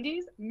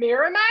 90s,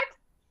 Miramax,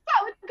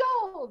 solid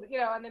gold. You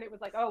know, and then it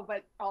was like, oh,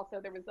 but also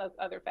there was those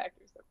other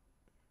factors.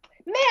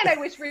 Man, I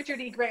wish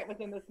Richard E. Grant was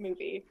in this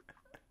movie.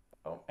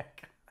 Oh my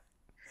God.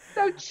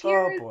 So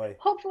cheers. Oh boy.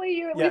 Hopefully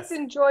you at least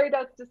enjoyed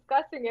us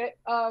discussing it,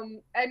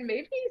 and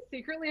maybe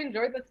secretly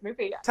enjoyed this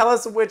movie. Tell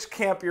us which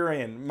camp you're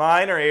in,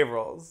 mine or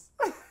Averyl's.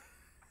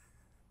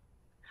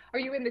 Are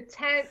you in the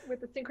tent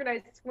with the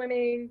synchronized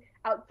swimming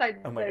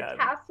outside the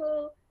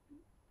castle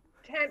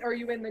tent, or are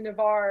you in the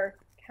Navarre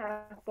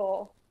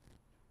castle?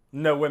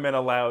 No women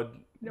allowed.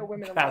 No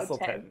women castle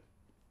allowed tent.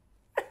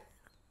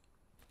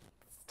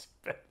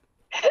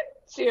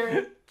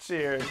 Cheers.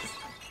 Cheers.